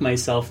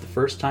 the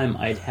first time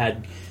I'd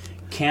had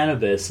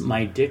cannabis,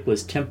 my dick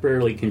was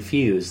temporarily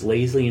confused,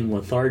 lazy, and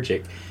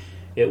lethargic.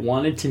 It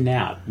wanted to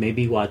nap,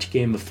 maybe watch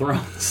Game of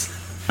Thrones.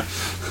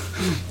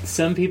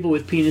 Some people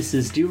with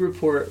penises do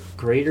report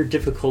greater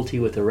difficulty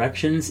with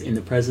erections in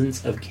the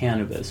presence of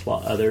cannabis,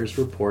 while others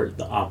report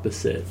the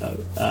opposite.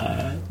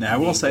 Now, I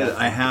will say that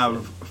I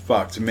have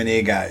fucked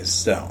many guys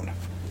stoned.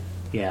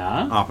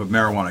 Yeah? Off of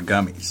marijuana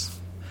gummies.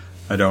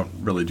 I don't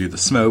really do the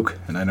smoke,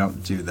 and I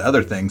don't do the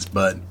other things,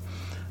 but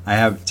I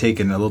have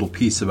taken a little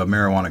piece of a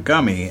marijuana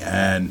gummy,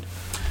 and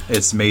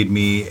it's made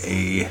me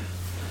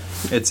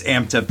it's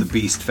amped up the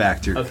beast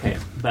factor. Okay,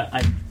 but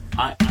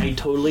I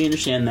totally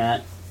understand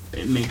that.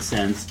 It makes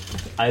sense.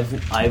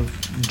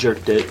 I've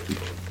jerked it,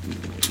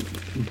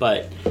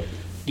 but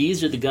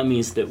these are the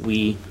gummies that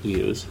we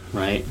use,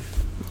 right?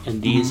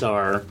 And these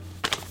are,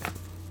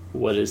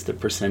 what is the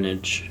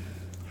percentage?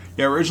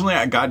 Yeah, originally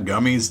I got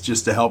gummies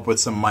just to help with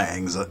some of my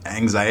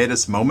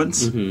anxietus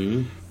moments.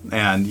 Mm-hmm.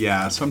 And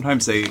yeah,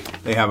 sometimes they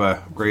have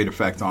a great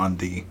effect on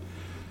the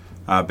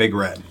Big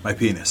Red, my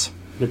penis.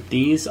 But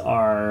these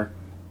are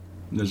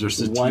Those are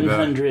sativa.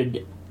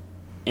 100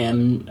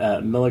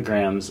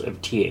 milligrams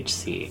of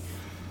THC.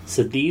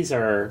 So these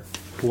are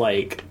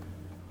like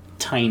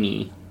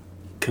tiny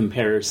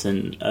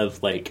comparison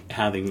of like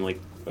having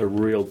like a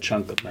real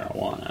chunk of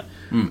marijuana.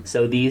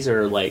 So these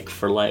are like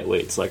for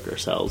lightweights like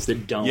ourselves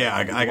that don't. Yeah,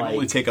 I can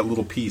only take a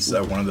little piece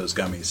of one of those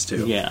gummies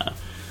too. Yeah.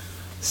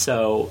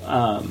 So,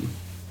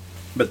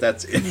 but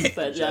that's.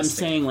 but I'm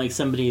saying like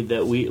somebody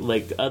that we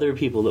like, other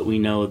people that we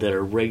know that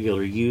are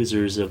regular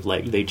users of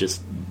like they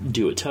just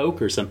do a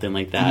toke or something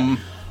like that.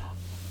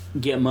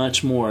 Get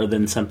much more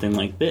than something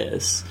like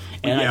this,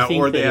 and yeah, I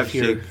think or they that have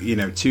to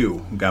take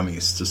 2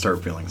 gummies to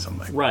start feeling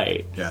something.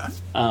 Right. Yeah.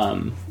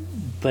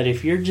 But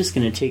if you're just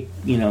going to take,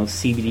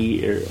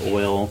 CBD or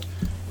oil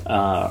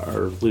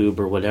or lube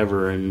or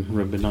whatever and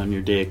rub it on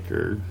your dick,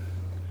 or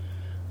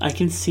I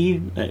can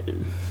see. I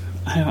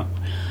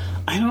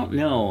don't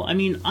know. I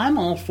mean, I'm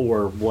all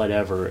for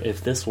whatever.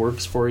 If this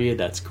works for you,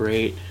 that's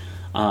great.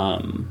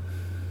 But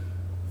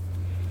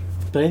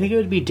I think it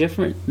would be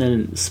different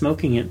than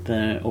smoking it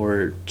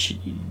or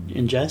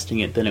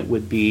ingesting it than it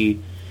would be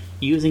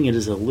using it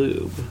as a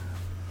lube.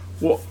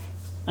 Well,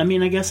 I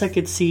mean, I guess I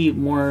could see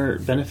more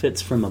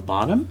benefits from a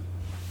bottom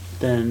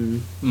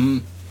than...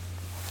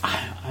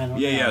 I don't know.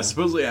 Yeah.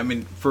 Supposedly, I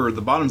mean, for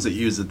the bottoms that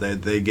use it,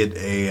 they get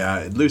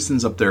it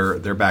loosens up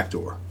their back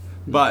door.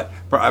 But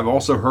I've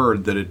also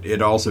heard that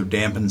it also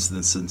dampens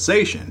the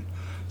sensation.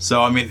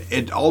 So, I mean,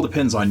 it all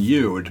depends on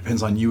you. It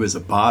depends on you as a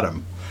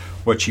bottom,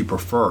 what you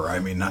prefer. I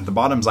mean, the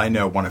bottoms I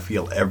know want to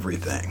feel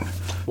everything.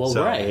 Well,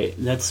 right.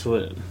 That's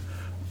what...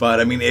 But,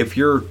 I mean, if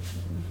you're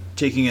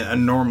taking it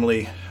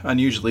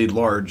unusually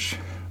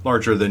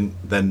larger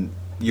than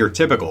your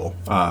typical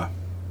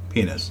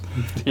penis,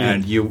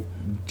 and you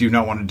do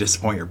not want to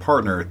disappoint your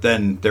partner,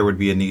 then there would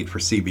be a need for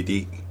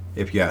CBD,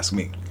 if you ask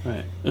me.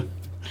 Right.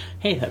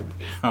 Hey,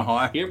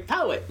 you're a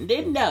poet.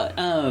 Didn't know it.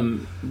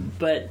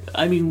 But,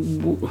 I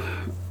mean,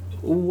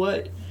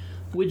 what...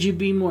 Would you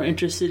be more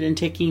interested in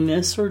taking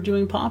this or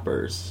doing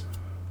poppers?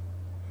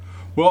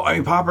 Well, I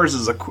mean, poppers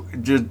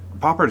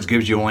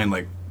gives you only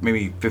like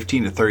maybe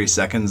 15 to 30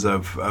 seconds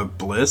of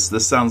bliss.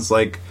 This sounds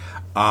like,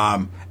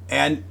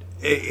 and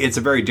it's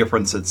a very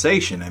different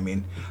sensation. I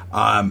mean,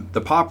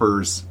 the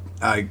poppers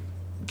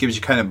gives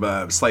you kind of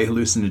a slight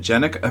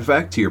hallucinogenic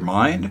effect to your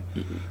mind,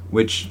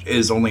 which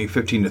is only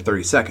 15 to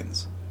 30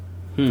 seconds.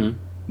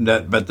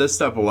 But this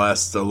stuff will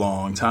last a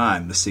long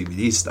time. The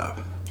CBD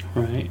stuff,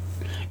 right?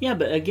 Yeah,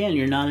 but again,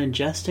 you're not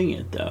ingesting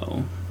it,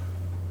 though.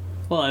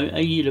 Well,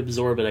 you'd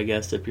absorb it, I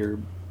guess, if you're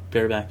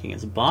barebacking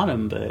as a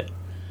bottom, but...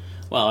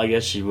 Well, I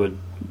guess you would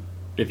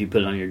if you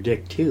put it on your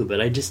dick, too,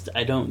 but I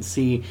don't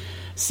see...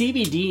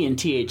 CBD and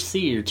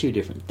THC are 2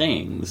 different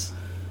things.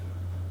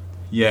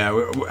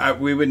 Yeah,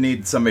 we would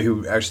need somebody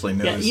who actually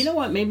knows. Yeah, you know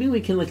what? Maybe we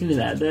can look into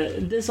that.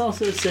 This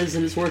also says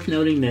that it's worth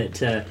noting that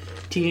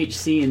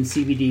THC and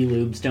CBD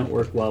lubes don't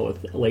work well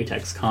with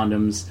latex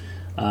condoms.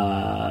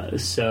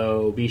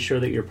 So be sure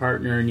that your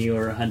partner and you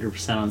are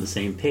 100% on the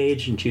same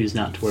page and choose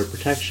not to wear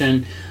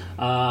protection.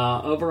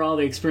 Overall,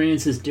 the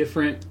experience is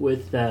different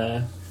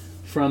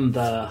from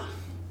the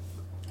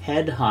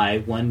head high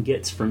one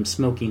gets from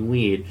smoking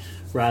weed.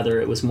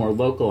 Rather, it was more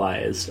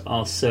localized.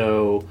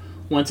 Also,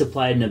 once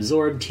applied and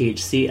absorbed,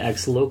 THC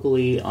acts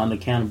locally on the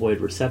cannabinoid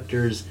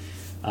receptors,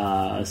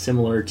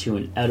 similar to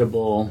an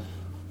edible,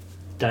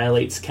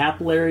 dilates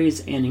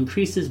capillaries, and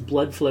increases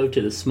blood flow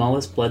to the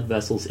smallest blood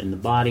vessels in the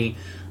body,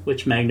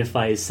 which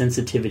magnifies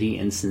sensitivity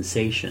and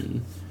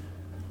sensation.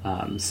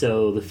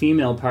 So the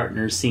female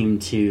partners seem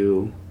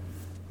to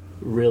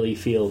really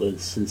feel the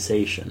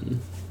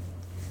sensation.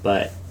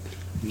 But,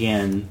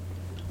 again,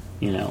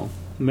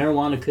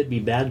 marijuana could be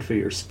bad for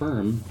your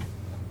sperm.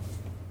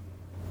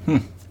 I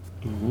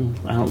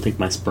don't think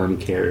my sperm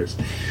cares.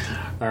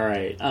 All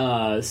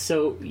right.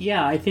 So,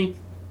 yeah, I think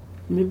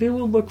maybe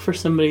we'll look for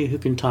somebody who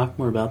can talk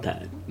more about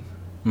that.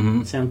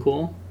 Sound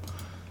cool?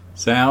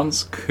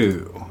 Sounds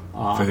cool.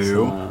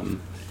 Awesome.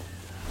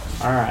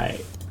 All right.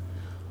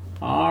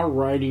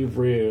 Alrighty,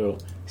 Roo.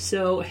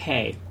 So,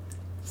 hey,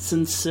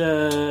 since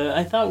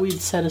I thought we'd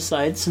set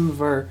aside some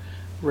of our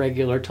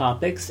regular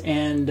topics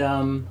and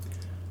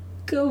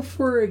go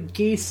for a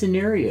gay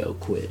scenario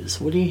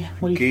quiz. What do you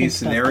think gay about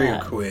scenario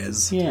that?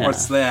 quiz? Yeah.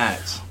 What's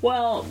that?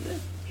 Well,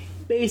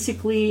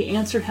 basically,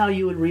 answer how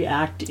you would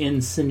react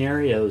in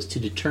scenarios to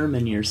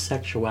determine your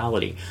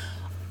sexuality.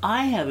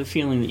 I have a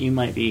feeling that you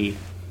might be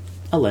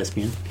a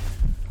lesbian.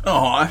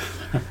 Oh.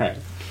 All right.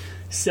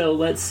 So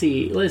let's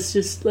see. Let's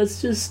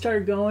just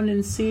start going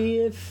and see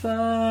if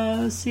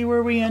see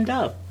where we end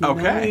up.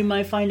 Okay. We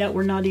might find out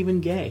we're not even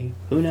gay.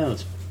 Who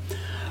knows?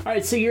 All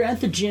right. So you're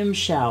at the gym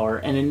shower,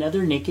 and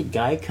another naked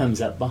guy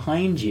comes up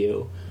behind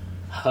you,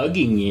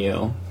 hugging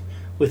you,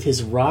 with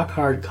his rock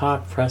hard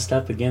cock pressed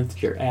up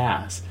against your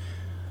ass.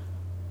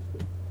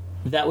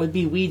 That would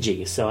be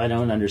Ouija, so I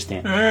don't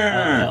understand.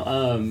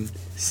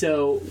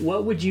 So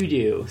what would you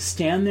do?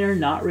 Stand there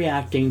not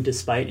reacting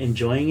despite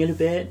enjoying it a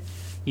bit?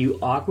 You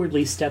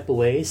awkwardly step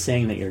away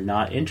saying that you're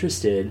not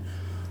interested?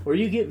 Or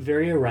you get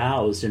very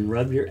aroused and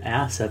rub your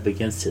ass up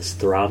against his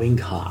throbbing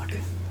cock?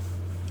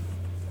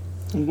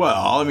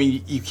 Well, I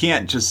mean, you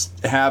can't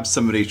just have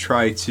somebody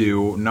try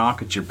to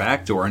knock at your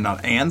back door and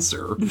not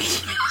answer.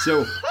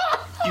 So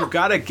you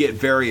gotta get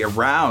very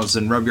aroused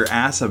and rub your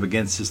ass up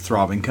against his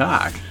throbbing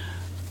cock.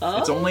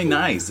 It's only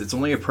nice. It's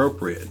only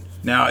appropriate.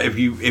 Now, if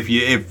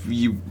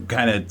you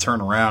kind of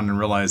turn around and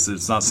realize that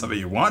it's not something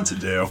you want to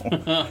do,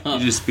 you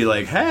just be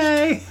like,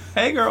 hey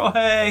girl,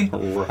 hey.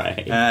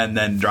 Right. And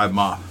then drive them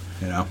off,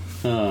 you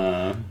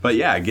know. But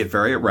yeah, get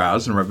very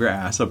aroused and rub your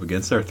ass up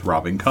against their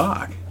throbbing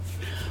cock.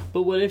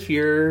 But what if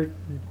you're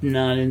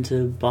not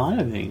into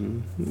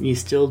bottoming? You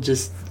still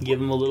just give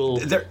them a little.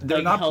 They're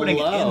like, not putting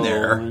it in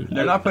there.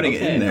 They're not putting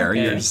it in there.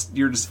 Okay.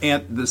 You're just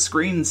the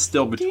screen's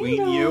still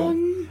between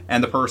you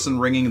and the person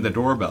ringing the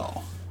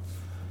doorbell.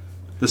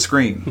 The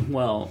screen.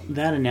 Well,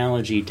 that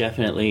analogy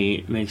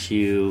definitely makes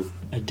you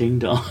a ding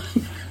dong.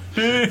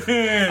 All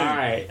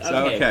right.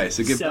 Okay.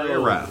 So get very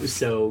aroused.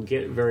 So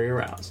get very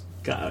aroused.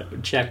 Got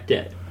it. Checked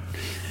it.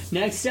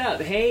 Next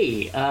up,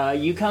 hey,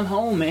 you come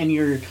home and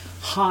your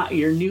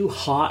new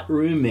hot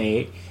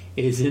roommate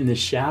is in the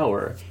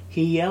shower.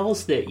 He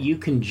yells that you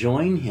can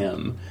join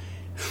him.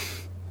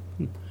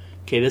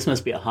 Okay, this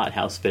must be a hot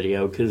house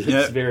video because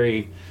it's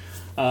very.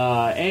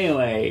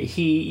 Anyway,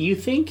 you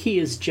think he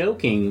is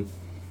joking,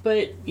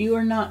 but you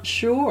are not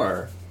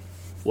sure.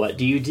 What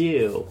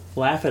do?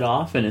 Laugh it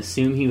off and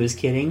assume he was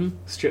kidding?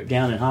 Strip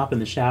down and hop in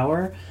the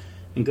shower?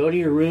 And go to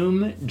your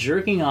room,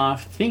 jerking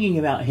off, thinking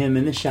about him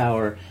in the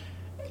shower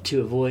to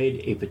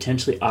avoid a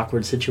potentially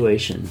awkward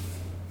situation?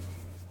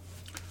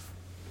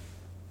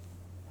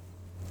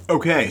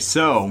 Okay,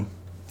 so...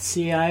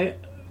 See, I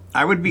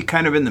would be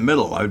kind of in the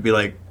middle. I would be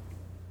like,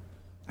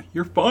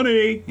 you're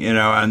funny,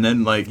 and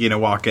then,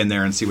 walk in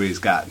there and see what he's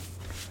got.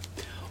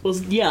 Well,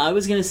 yeah, I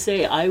was going to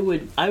say, I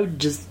would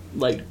just,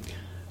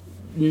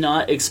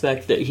 not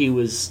expect that he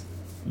was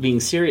being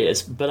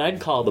serious, but I'd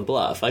call the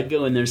bluff. I'd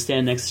go in there,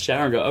 stand next to the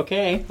shower and go,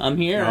 okay, I'm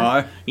here,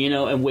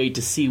 and wait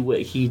to see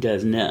what he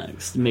does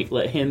next.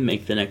 Let him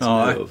make the next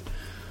move.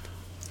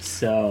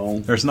 So...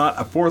 There's not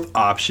a fourth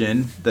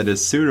option that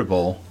is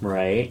suitable.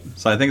 Right.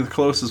 So I think the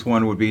closest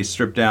one would be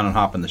strip down and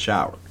hop in the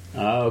shower.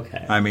 Oh,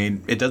 okay. I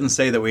mean, it doesn't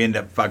say that we end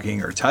up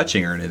fucking or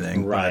touching or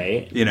anything.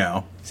 Right.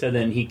 But, So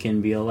then he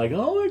can be like,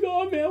 oh my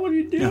god, man, what are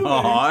you doing?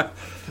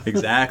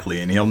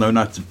 Exactly. And he'll know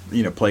not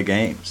to, play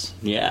games.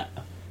 Yeah.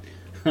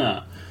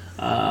 Huh.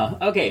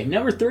 Okay,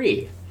 number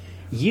 3.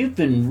 You've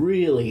been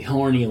really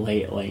horny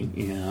lately,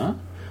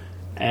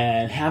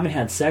 and haven't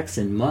had sex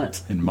in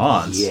months. In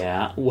months?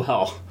 Yeah.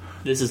 Well,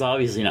 this is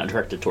obviously not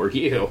directed toward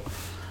you.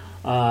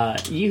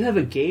 You have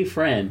a gay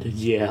friend,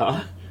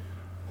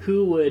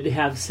 who would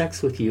have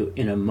sex with you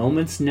in a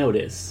moment's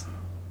notice.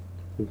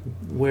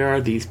 Where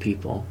are these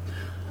people?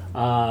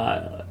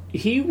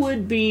 He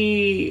would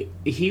be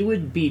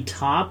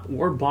top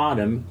or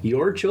bottom,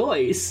 your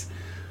choice,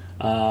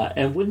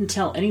 and wouldn't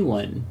tell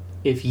anyone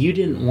if you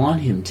didn't want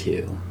him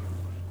to.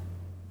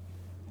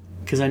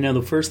 Because I know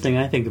the first thing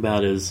I think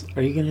about is,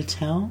 are you going to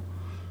tell?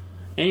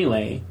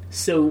 Anyway,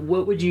 so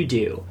what would you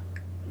do?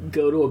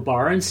 Go to a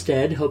bar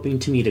instead, hoping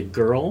to meet a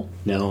girl?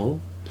 No.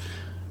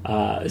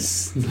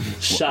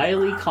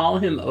 Shyly call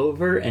him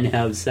over and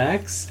have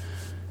sex?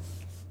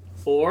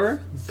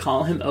 Or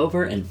call him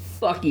over and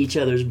fuck each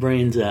other's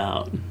brains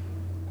out?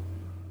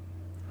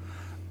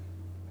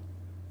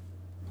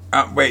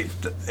 Wait,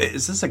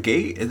 is this a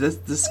gay? This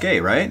is gay,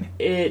 right?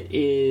 It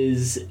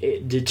is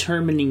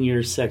determining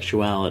your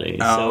sexuality.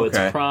 So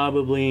okay. It's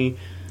probably...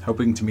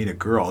 Hoping to meet a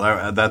girl.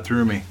 That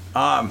threw me.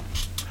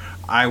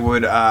 I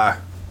would...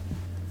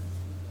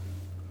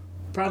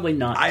 Probably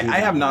not. I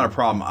have not a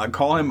problem. I'd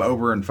call him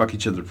over and fuck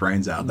each other's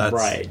brains out. That's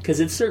right, because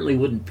it certainly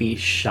wouldn't be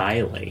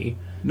shyly.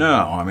 No,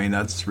 I mean,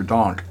 that's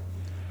redonk.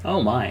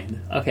 Oh,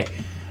 mine. Okay.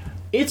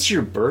 It's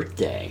your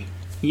birthday.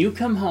 You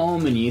come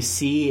home and you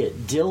see a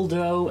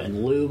dildo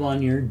and lube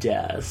on your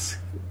desk.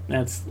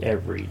 That's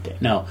every day.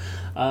 No.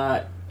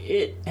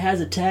 It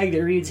has a tag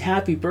that reads,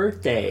 Happy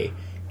Birthday.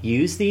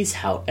 Use these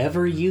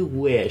however you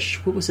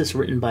wish. What was this,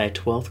 written by a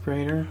 12th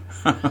grader?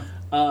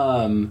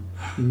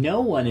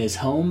 No one is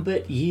home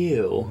but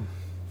you.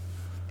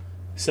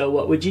 So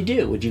what would you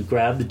do? Would you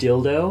grab the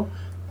dildo,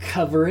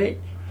 cover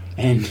it,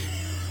 and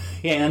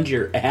hand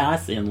your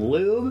ass in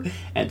lube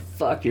and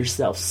fuck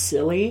yourself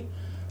silly?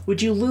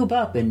 Would you lube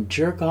up and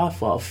jerk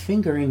off while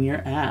fingering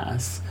your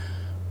ass?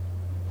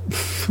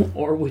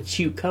 Or would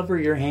you cover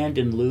your hand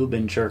in lube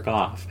and jerk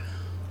off?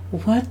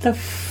 What the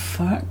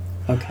fuck?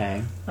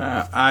 Okay.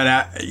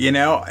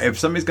 If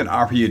somebody's going to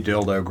offer you a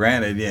dildo,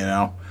 granted,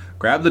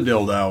 grab the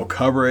dildo,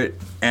 cover it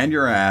and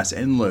your ass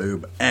in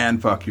lube,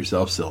 and fuck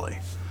yourself silly.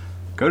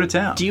 Go to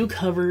town. Do you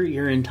cover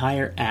your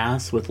entire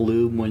ass with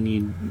lube when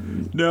you...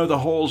 No, the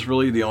hole's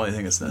really the only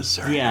thing that's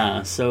necessary.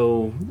 Yeah,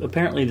 so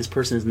apparently this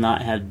person has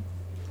not had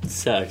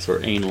sex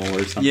or anal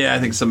or something. Yeah, I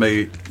think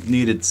somebody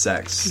needed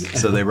sex,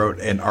 so they wrote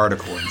an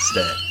article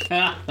instead.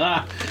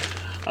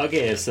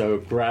 Okay, so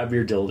grab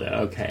your dildo.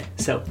 Okay,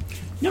 so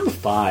number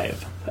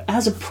 5.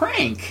 As a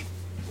prank,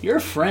 your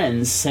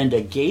friends send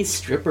a gay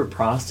stripper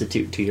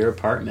prostitute to your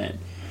apartment.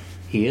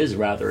 He is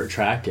rather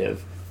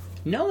attractive.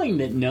 Knowing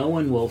that no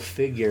one will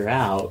figure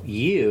out,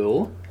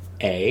 you,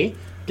 A,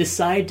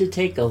 decide to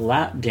take a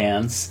lap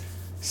dance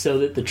so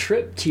that the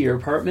trip to your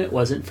apartment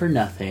wasn't for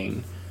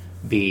nothing.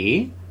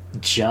 B,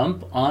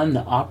 jump on the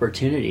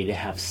opportunity to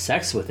have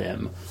sex with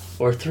him.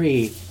 Or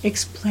 3,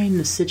 explain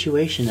the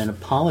situation and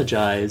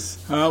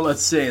apologize.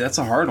 Let's see. That's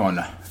a hard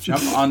one.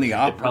 Jump on the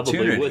probably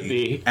would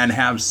opportunity be. and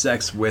have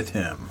sex with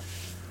him.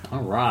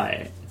 All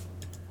right.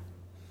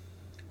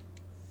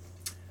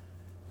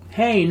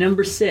 Hey,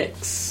 number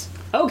 6.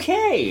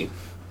 Okay.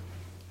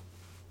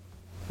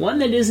 One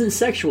that isn't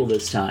sexual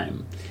this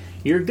time.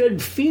 Your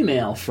good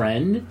female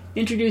friend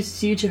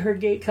introduces you to her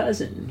gay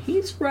cousin.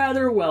 He's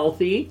rather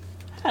wealthy,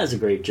 has a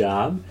great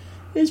job,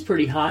 is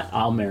pretty hot.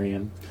 I'll marry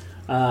him.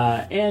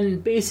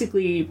 And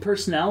basically,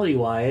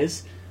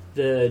 personality-wise,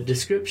 the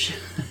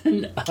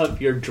description of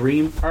your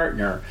dream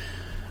partner.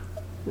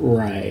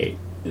 Right.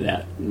 He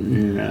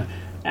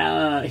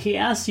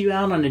asks you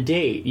out on a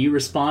date. You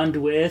respond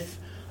with,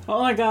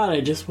 "Oh my God,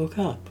 I just woke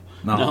up."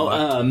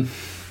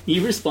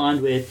 You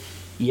respond with,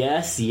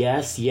 "Yes,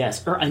 yes,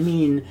 yes." Or,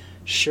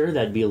 sure,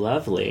 that'd be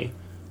lovely.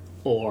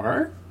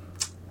 Or,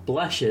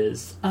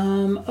 blushes.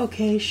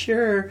 Okay,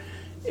 sure.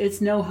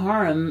 It's no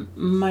harm.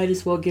 Might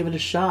as well give it a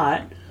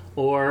shot.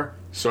 Or,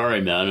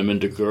 sorry, man, I'm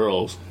into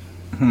girls.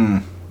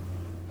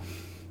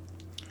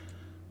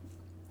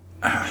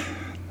 I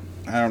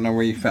don't know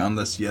where you found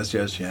this. Yes,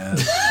 yes,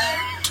 yes.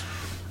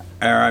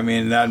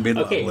 That'd be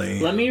lovely.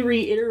 Okay, let me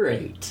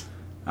reiterate.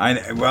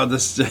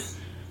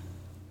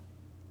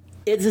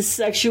 It's a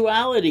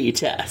sexuality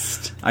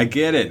test. I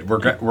get it. We're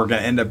gonna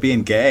end up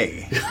being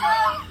gay.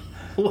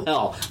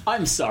 Well,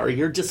 I'm sorry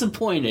you're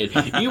disappointed.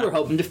 You were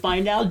hoping to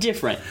find out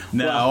different.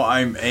 No,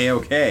 I'm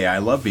A-okay. I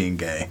love being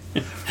gay.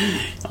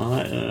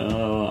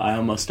 I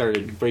almost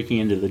started breaking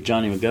into the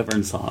Johnny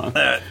McGovern song.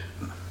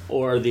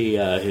 Or the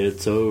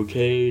It's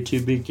Okay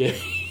to Be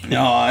Gay.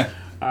 No,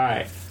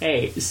 Alright,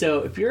 hey, so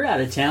if you're out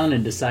of town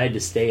and decide to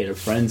stay at a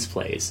friend's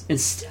place,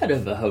 instead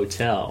of a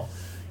hotel,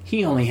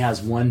 he only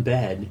has one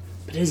bed,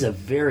 but it is a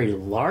very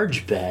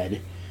large bed.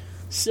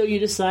 So you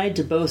decide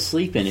to both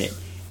sleep in it.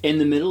 In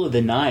the middle of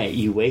the night,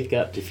 you wake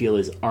up to feel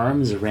his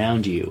arms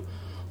around you,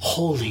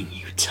 holding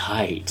you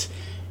tight.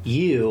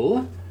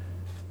 You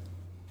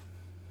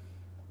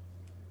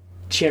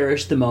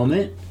cherish the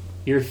moment.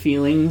 Your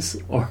feelings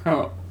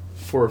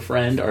for a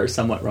friend are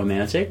somewhat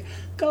romantic.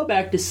 Go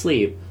back to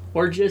sleep,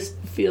 or just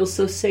feel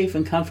so safe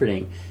and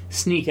comforting.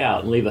 Sneak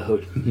out and leave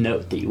a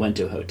note that you went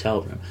to a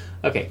hotel room.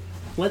 Okay,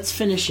 let's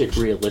finish it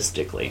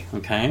realistically,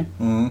 okay?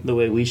 Mm-hmm. The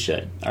way we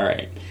should. All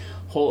right.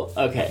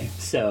 Okay,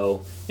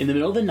 so in the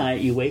middle of the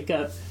night, you wake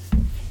up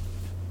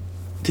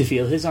to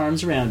feel his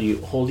arms around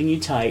you, holding you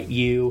tight.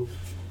 You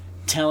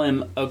tell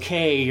him,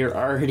 okay, you're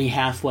already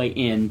halfway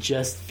in,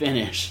 just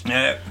finish.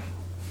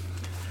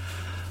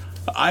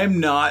 I'm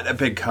not a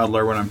big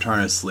cuddler when I'm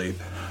trying to sleep,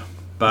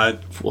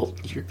 but... Well,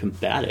 you're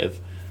combative.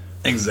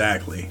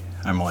 Exactly.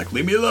 I'm like,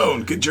 leave me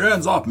alone, get your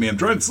hands off me, I'm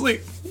trying to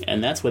sleep.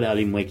 And that's without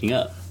even waking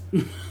up.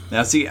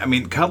 Now, see,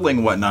 cuddling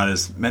and whatnot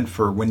is meant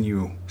for when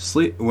you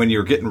sleep, when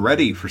you're getting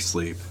ready for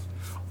sleep,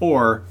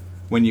 or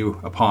when you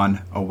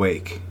upon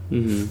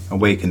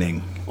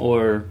awakening,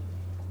 or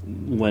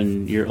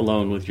when you're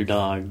alone with your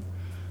dog,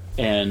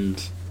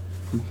 and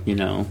I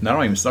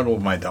don't even snuggle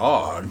with my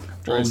dog.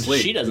 Well,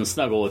 she doesn't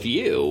snuggle with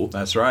you.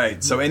 That's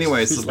right. So,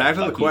 anyways, so back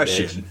to the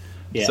question.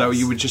 Yes. So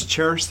you would just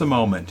cherish the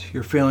moment.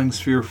 Your feelings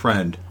for your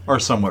friend are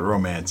somewhat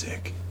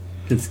romantic.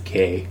 It's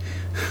gay.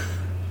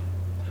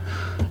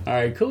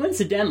 Alright,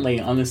 coincidentally,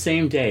 on the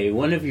same day,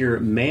 one of your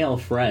male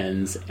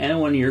friends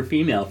and one of your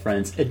female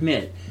friends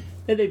admit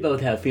that they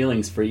both have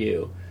feelings for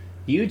you.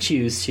 You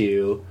choose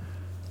to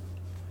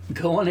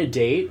go on a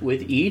date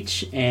with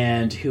each,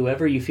 and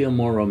whoever you feel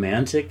more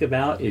romantic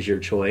about is your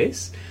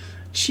choice.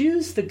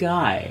 Choose the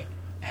guy.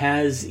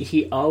 Because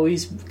he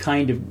always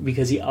kind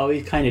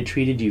of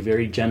treated you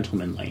very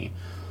gentlemanly.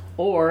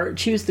 Or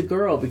choose the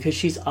girl because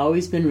she's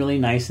always been really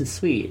nice and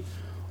sweet.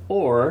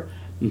 Or,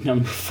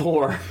 number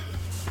 4...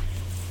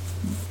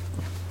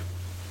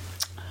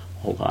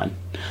 Hold on.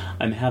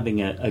 I'm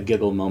having a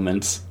giggle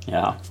moment.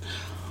 Yeah.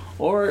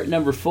 Or,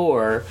 number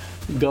 4,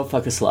 go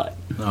fuck a slut.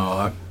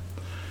 Oh,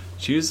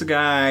 choose the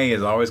guy.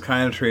 He's always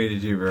kind of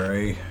treated you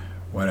very...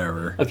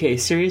 whatever. Okay,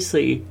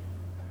 seriously...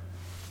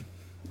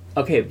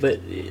 Okay, but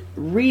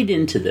read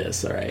into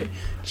this, alright?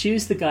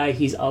 Choose the guy,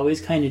 he's always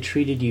kind of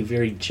treated you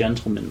very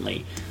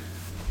gentlemanly.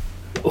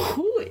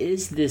 Who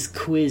is this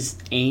quiz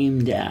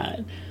aimed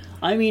at?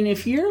 I mean,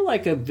 if you're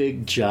like a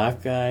big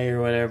jock guy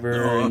or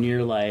whatever, and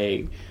you're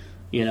like,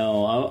 you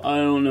know, I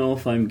don't know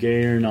if I'm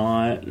gay or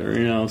not, or,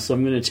 you know, so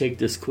I'm going to take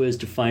this quiz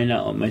to find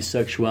out what my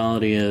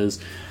sexuality is.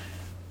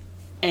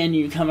 And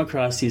you come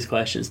across these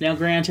questions. Now,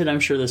 granted,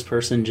 I'm sure this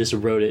person just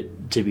wrote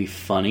it to be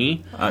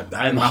funny.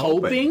 I'm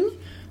hoping,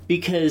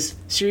 because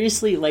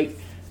seriously, like,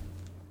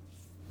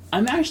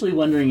 I'm actually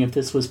wondering if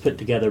this was put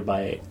together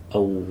by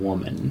a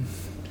woman.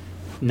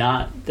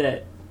 Not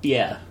that,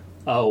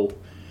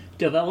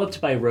 developed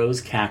by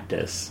Rose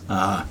Cactus.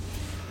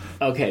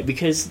 Okay,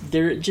 because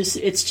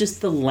it's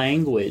just the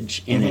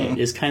language in it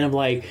is kind of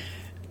like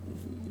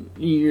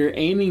you're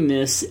aiming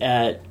this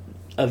at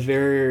a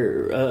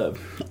very,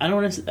 I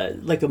don't want to,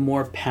 like a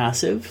more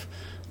passive,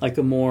 like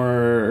a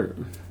more,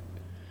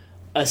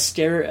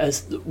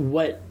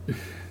 what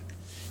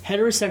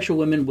heterosexual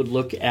women would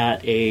look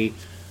at a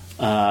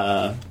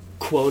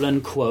quote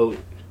unquote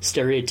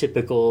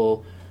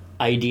stereotypical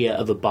idea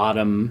of a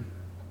bottom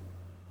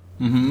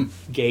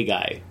gay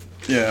guy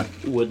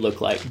would look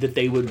like, that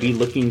they would be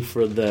looking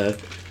for the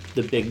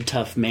big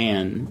tough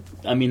man.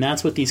 I mean,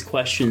 that's what these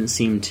questions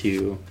seem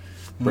to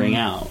bring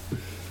out.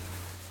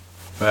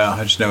 Well,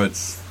 I just know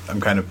I'm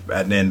kind of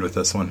at an end with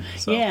this one.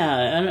 So. Yeah,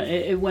 and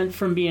it went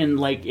from being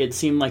like, it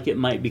seemed like it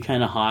might be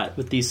kind of hot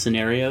with these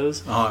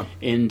scenarios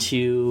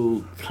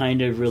into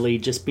kind of really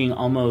just being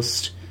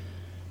almost...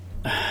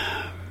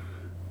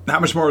 How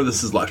much more of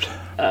this is left?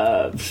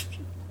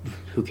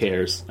 Who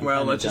cares?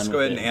 Well, let's just go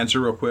ahead and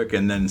answer real quick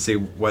and then see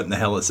what in the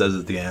hell it says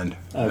at the end.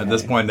 Okay. At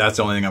this point, that's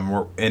the only thing I'm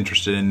more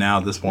interested in now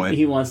at this point.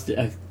 He wants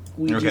to...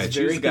 we're just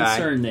very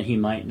concerned that he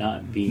might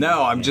not be...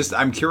 No,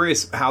 I'm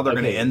curious how they're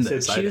going to end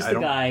this. So choose the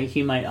guy.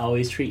 He might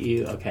always treat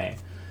you... Okay.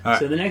 All right.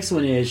 So the next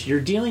one is, you're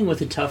dealing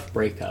with a tough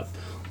breakup.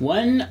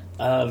 One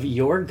of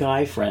your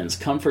guy friends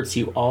comforts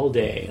you all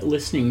day,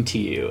 listening to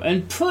you,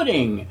 and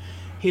putting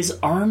his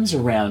arms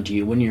around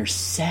you when you're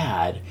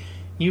sad.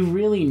 You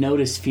really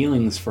notice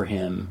feelings for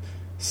him.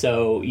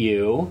 So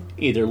you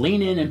either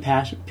lean in and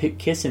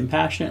kiss him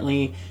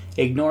passionately,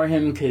 ignore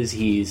him because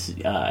he's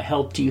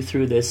helped you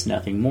through this,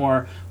 nothing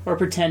more, or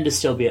pretend to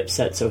still be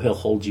upset so he'll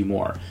hold you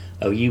more.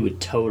 Oh, you would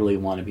totally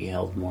want to be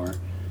held more.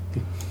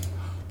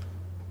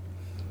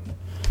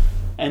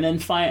 And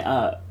then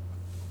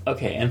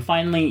and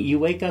finally, you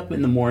wake up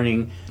in the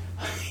morning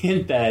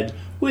in bed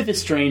with a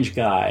strange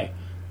guy.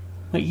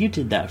 Wait, you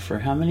did that for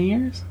how many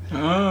years?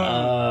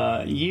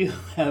 You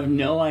have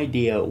no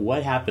idea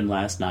what happened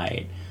last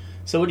night.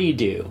 So what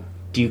do?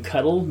 Do you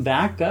cuddle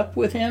back up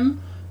with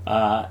him?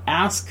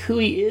 Ask who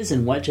he is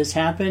and what just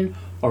happened,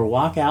 or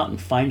walk out and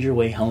find your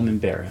way home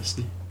embarrassed?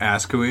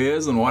 Ask who he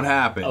is and what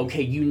happened.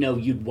 Okay, you know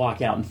you'd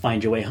walk out and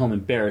find your way home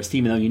embarrassed,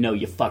 even though you know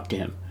you fucked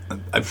him.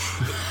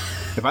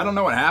 If I don't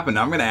know what happened,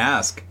 I'm going to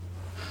ask.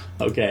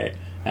 Okay,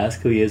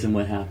 ask who he is and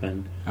what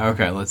happened.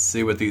 Okay, let's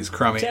see what these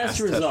crummy test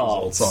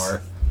results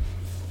are.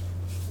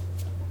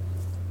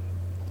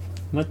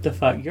 What the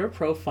fuck? Your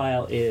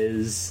profile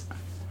is...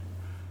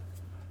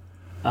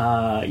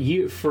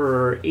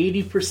 for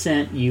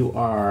 80%,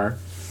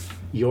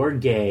 you're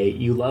gay,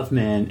 you love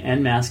men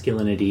and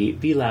masculinity,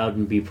 be loud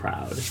and be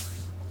proud.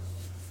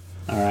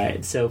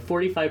 Alright, so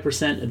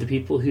 45% of the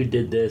people who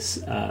did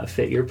this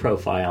fit your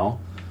profile.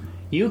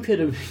 You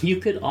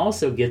could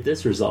also get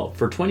this result.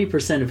 For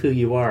 20% of who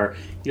you are,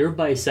 you're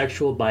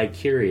bisexual,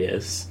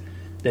 bi-curious,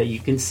 that you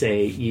can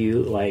say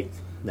you like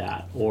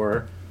that.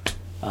 Or,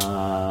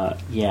 and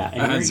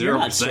you're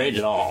not straight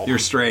at all. You're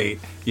straight.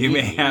 You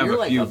may have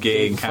a few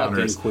gay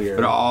encounters,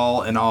 but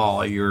all in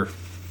all, you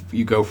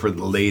go for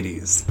the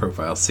ladies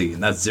profile C,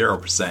 and that's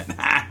 0%.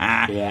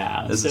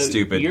 Yeah, this is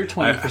stupid. You're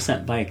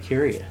 20%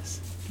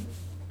 bi-curious.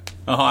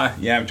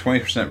 I'm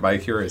 20%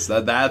 bi-curious.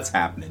 That's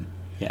happening.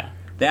 Yeah,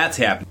 that's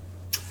happening.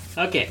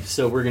 Okay,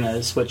 so we're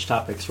gonna switch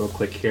topics real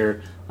quick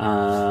here.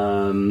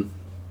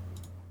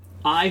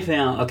 I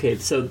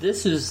found so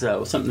this is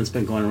something that's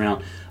been going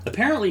around.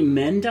 Apparently,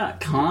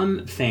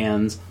 Men.com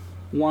fans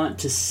want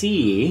to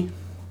see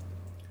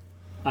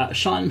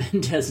Shawn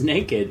Mendes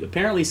naked.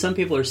 Apparently, some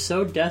people are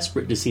so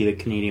desperate to see the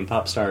Canadian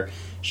pop star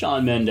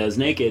Shawn Mendes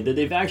naked that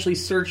they've actually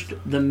searched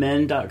the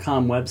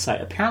Men.com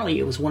website. Apparently,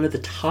 it was one of the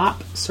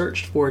top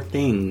searched for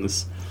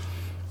things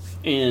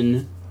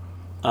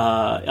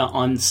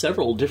on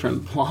several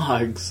different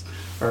blogs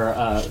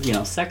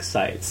or sex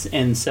sites.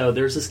 And so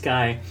there's this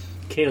guy,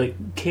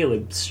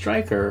 Caleb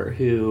Stryker,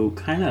 who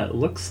kind of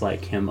looks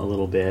like him a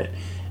little bit,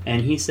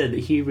 and he said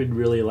that he would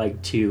really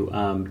like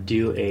to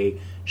do a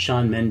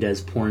Shawn Mendes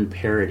porn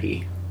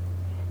parody.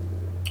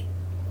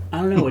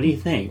 I don't know, what do you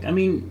think? I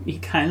mean, he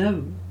kind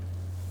of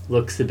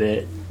looks a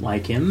bit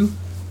like him.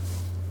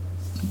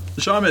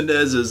 Shawn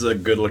Mendes is a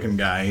good-looking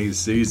guy.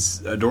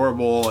 He's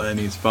adorable and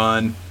he's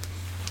fun,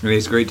 and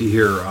he's great to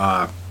hear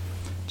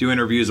do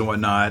interviews and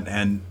whatnot.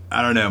 And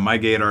I don't know, my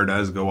gaydar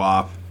does go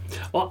off.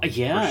 Well,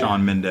 yeah, for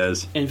Shawn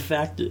Mendes. In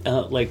fact,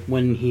 like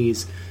when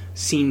he's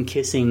seen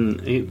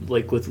kissing,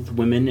 like with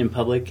women in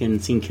public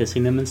and seen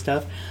kissing them and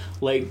stuff,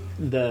 like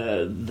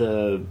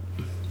the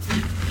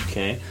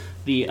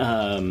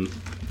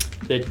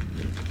that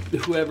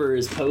whoever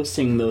is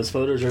posting those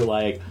photos are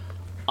like,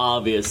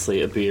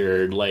 obviously a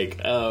beard, like,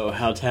 oh,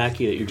 how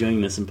tacky that you're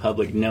doing this in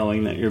public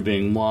knowing that you're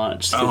being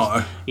watched.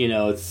 You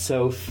know, it's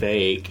so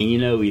fake, and you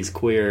know he's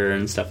queer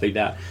and stuff like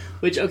that.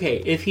 Which,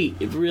 okay, if he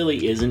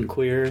really isn't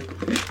queer,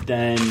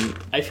 then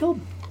I feel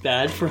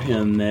bad for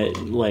him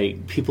that,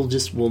 like, people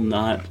just will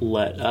not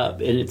let up.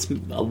 And it's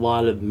a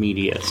lot of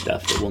media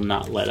stuff that will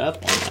not let up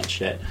on that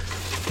shit.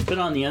 But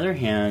on the other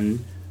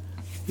hand,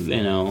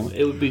 you know,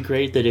 it would be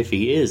great that if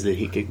he is, that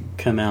he could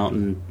come out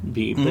and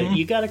be... But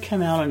you got to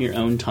come out on your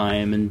own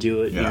time and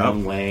do it your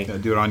own way. Got to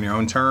do it on your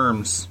own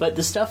terms. But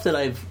the stuff that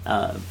I've,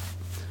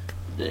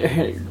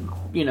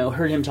 you know,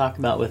 heard him talk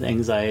about with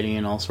anxiety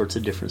and all sorts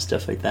of different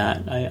stuff like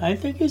that, I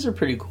think he's a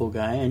pretty cool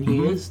guy, and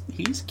he's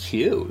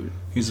cute.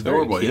 He's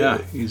adorable,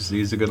 yeah. He's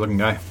a good-looking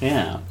guy.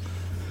 Yeah.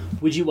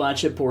 Would you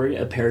watch a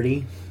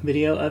parody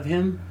video of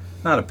him?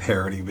 Not a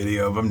parody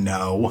video of him,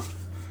 no.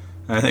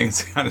 I think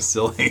it's kind of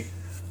silly.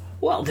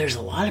 Well, there's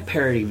a lot of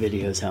parody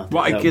videos out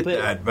there. Well, I get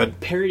that, but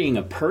parodying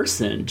a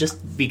person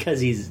just because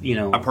he's, you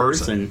know, a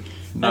person.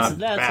 That's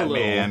Batman a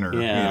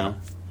little,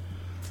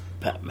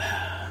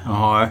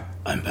 Batman.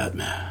 I'm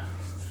Batman.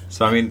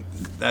 So I mean,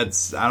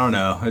 that's, I don't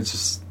know. It's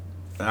just,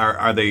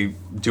 are they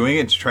doing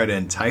it to try to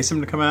entice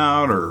him to come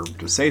out or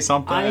to say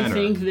something? I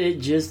think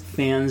that just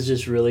fans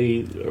just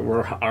really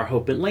are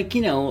hoping, like,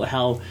 you know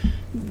how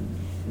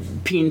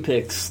peen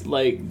pics,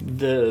 like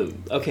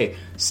okay,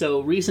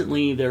 so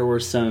recently there were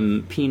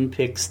some peen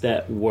pics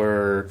that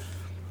were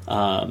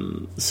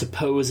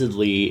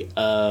supposedly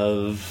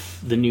of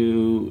the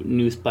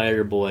new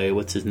Spider-Boy.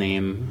 What's his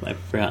name? I've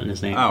forgotten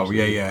his name. Oh,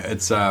 yeah.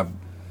 It's, oh,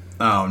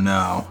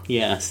 no.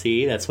 Yeah,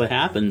 see? That's what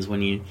happens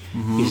when you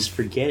just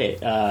forget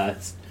it.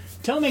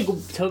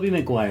 Tobey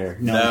Maguire.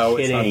 No, I'm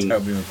kidding. It's not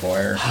Tobey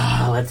Maguire.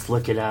 Let's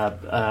look it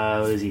up.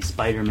 Is he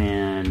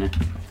Spider-Man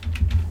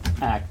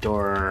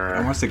actor?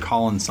 I want to say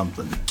Collins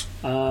something.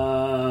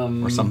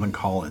 Or something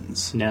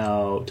Collins.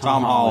 No,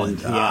 Tom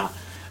Holland. Yeah.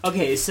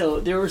 Okay,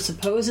 so there were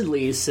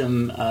supposedly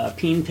some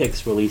peen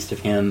pics released of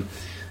him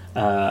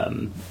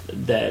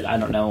that I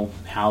don't know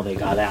how they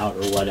got out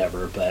or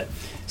whatever, but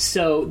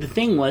so the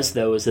thing was,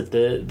 though, is that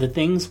the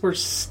things were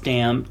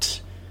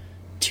stamped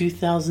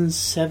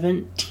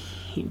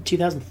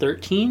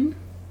 2013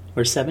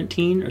 or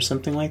 17 or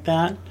something like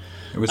that.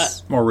 It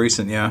was more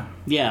recent, yeah.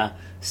 Yeah,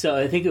 so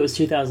I think it was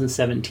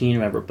 2017 or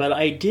whatever, but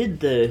I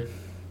did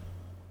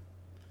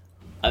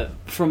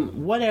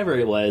from whatever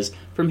it was,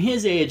 from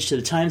his age to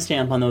the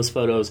timestamp on those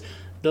photos,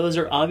 those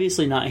are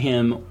obviously not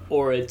him,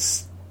 or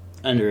it's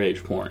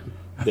underage porn,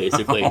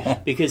 basically,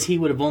 because he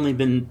would have only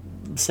been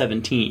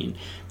 17.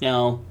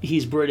 Now,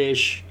 he's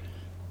British,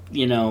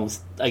 you know,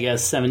 I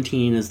guess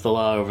 17 is the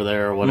law over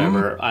there or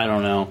whatever, I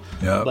don't know.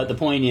 Yep. But the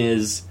point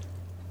is,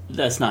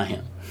 that's not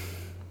him.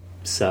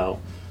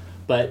 So,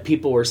 but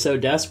people were so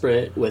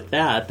desperate with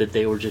that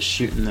they were just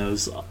shooting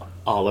those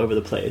all over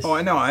the place. Oh,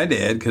 I know I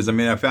did, because, I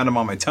mean, I found him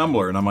on my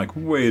Tumblr, and I'm like,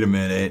 wait a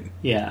minute.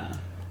 Yeah.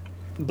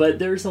 But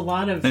there's a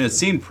lot of... And it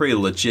seemed pretty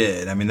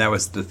legit. I mean, that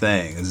was the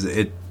thing.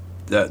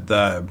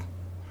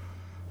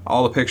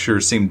 All the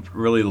pictures seemed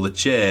really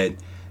legit,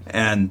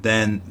 and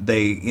then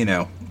they, you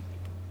know...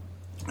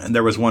 And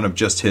there was one of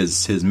just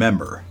his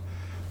member.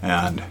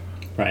 And...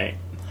 Right.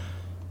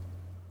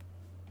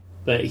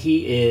 But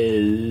he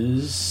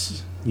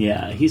is...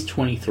 Yeah, he's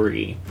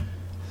 23.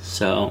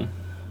 So...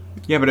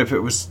 Yeah, but if it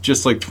was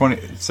just like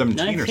 2017 or something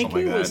like that. I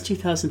think it was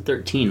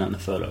 2013 on the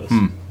photos.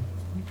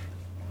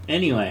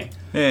 Anyway.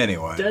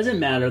 Doesn't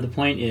matter. The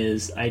point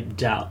is, I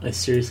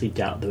seriously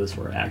doubt those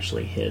were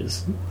actually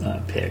his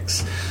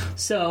pics.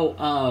 So,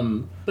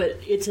 but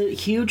it's a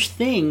huge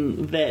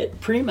thing that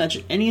pretty much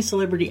any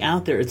celebrity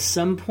out there at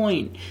some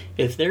point,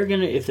 if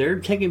they're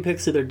taking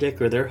pics of their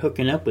dick or they're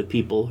hooking up with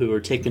people who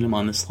are taking them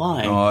on the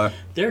slide,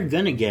 they're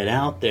gonna get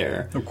out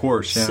there. Of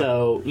course, yeah.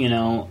 So, you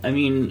know, I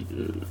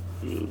mean,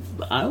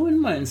 I wouldn't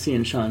mind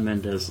seeing Shawn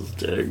Mendes's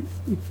dick,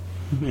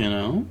 you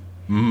know?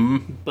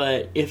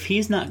 But if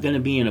he's not going to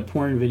be in a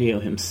porn video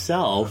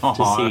himself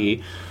to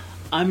see,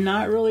 I'm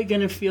not really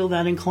going to feel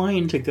that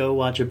inclined to go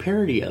watch a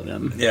parody of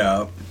him.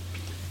 Yeah.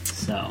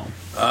 So.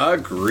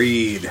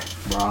 Agreed.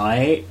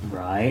 Right.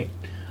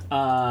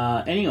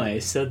 Anyway,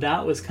 so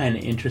that was kind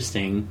of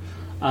interesting.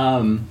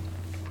 And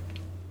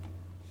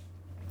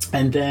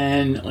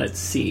then, let's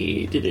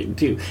see,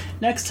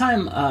 next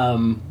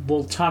time,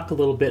 we'll talk a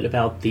little bit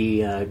about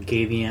the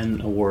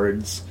Gavian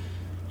Awards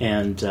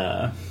and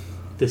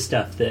the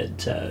stuff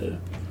that,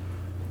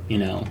 you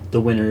know,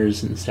 the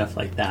winners and stuff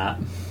like that.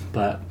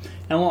 And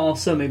we'll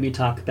also maybe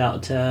talk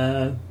about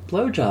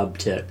blowjob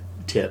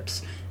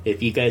tips.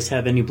 If you guys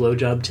have any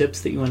blowjob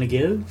tips that you want to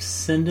give,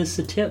 send us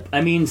a tip.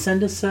 I mean,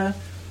 send us a,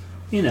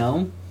 you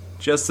know.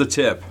 Just the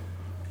tip.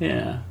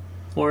 Yeah.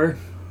 Or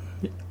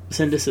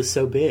send us a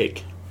so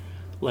big.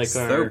 Like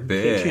so our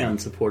big.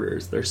 Patreon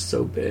supporters. They're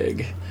so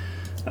big.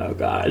 Oh,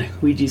 God.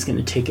 Ouija's going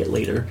to take it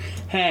later.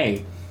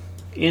 Hey,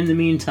 in the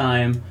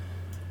meantime,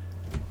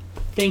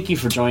 thank you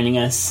for joining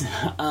us.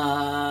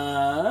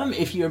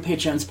 If you're a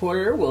Patreon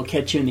supporter, we'll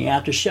catch you in the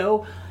after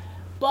show.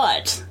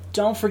 But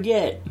don't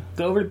forget,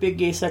 go over to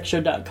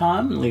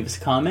biggaysexshow.com and leave us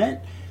a comment.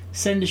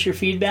 Send us your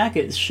feedback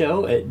at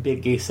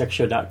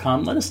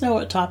show@biggaysexshow.com. Let us know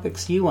what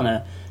topics you want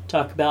to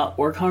talk about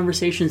or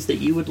conversations that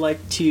you would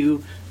like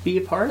to be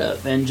a part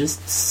of. And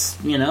just,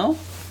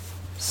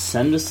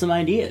 send us some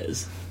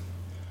ideas.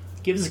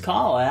 Give us a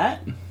call at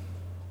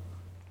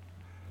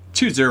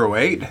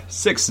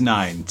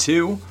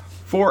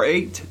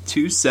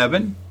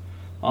 208-692-4827.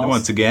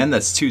 Once again,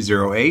 that's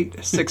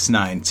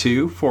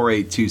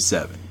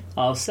 208-692-4827.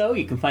 Also,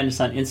 you can find us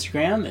on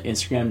Instagram at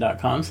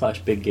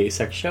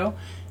instagram.com/biggaysexshow.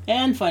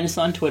 And find us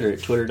on Twitter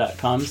at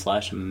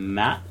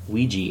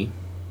twitter.com/MattWeegee.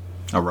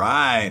 All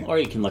right. Or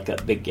you can look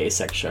up Big Gay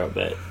Sex Show,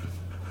 but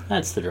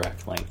that's the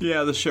direct link.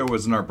 Yeah, the show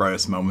wasn't our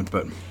brightest moment,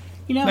 but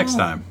next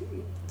time.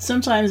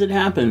 Sometimes it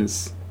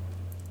happens.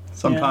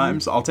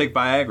 Sometimes I'll take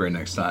Viagra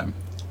next time.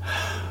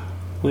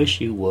 Wish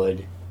you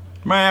would.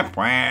 Whap,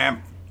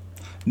 whap.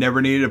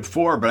 Never needed it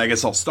before, but I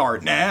guess I'll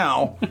start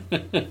now.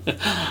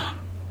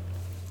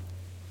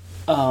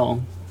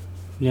 Oh,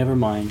 never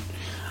mind.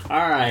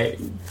 All right.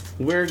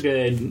 We're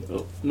good.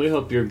 We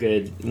hope you're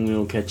good, and we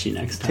will catch you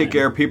next time. Take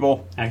care,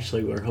 people.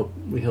 Actually,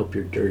 we hope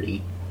you're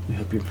dirty. We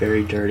hope you're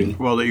very dirty.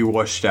 Well, that you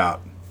washed out,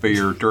 but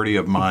you're dirty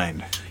of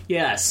mind.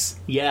 Yes,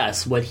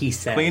 what he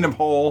said. Clean of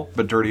whole,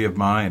 but dirty of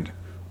mind.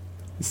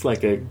 It's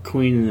like a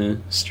queen in the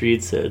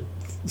streets, a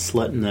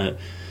slut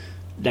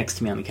next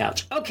to me on the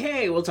couch.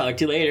 Okay, we'll talk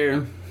to you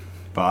later.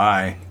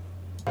 Bye.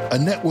 A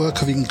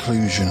network of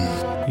inclusion.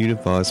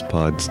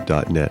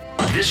 UnivazPods.net.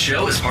 This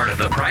show is part of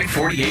the Pride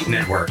 48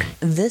 network.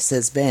 This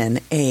has been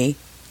a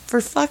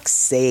For Fuck's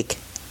Sake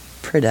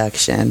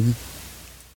production.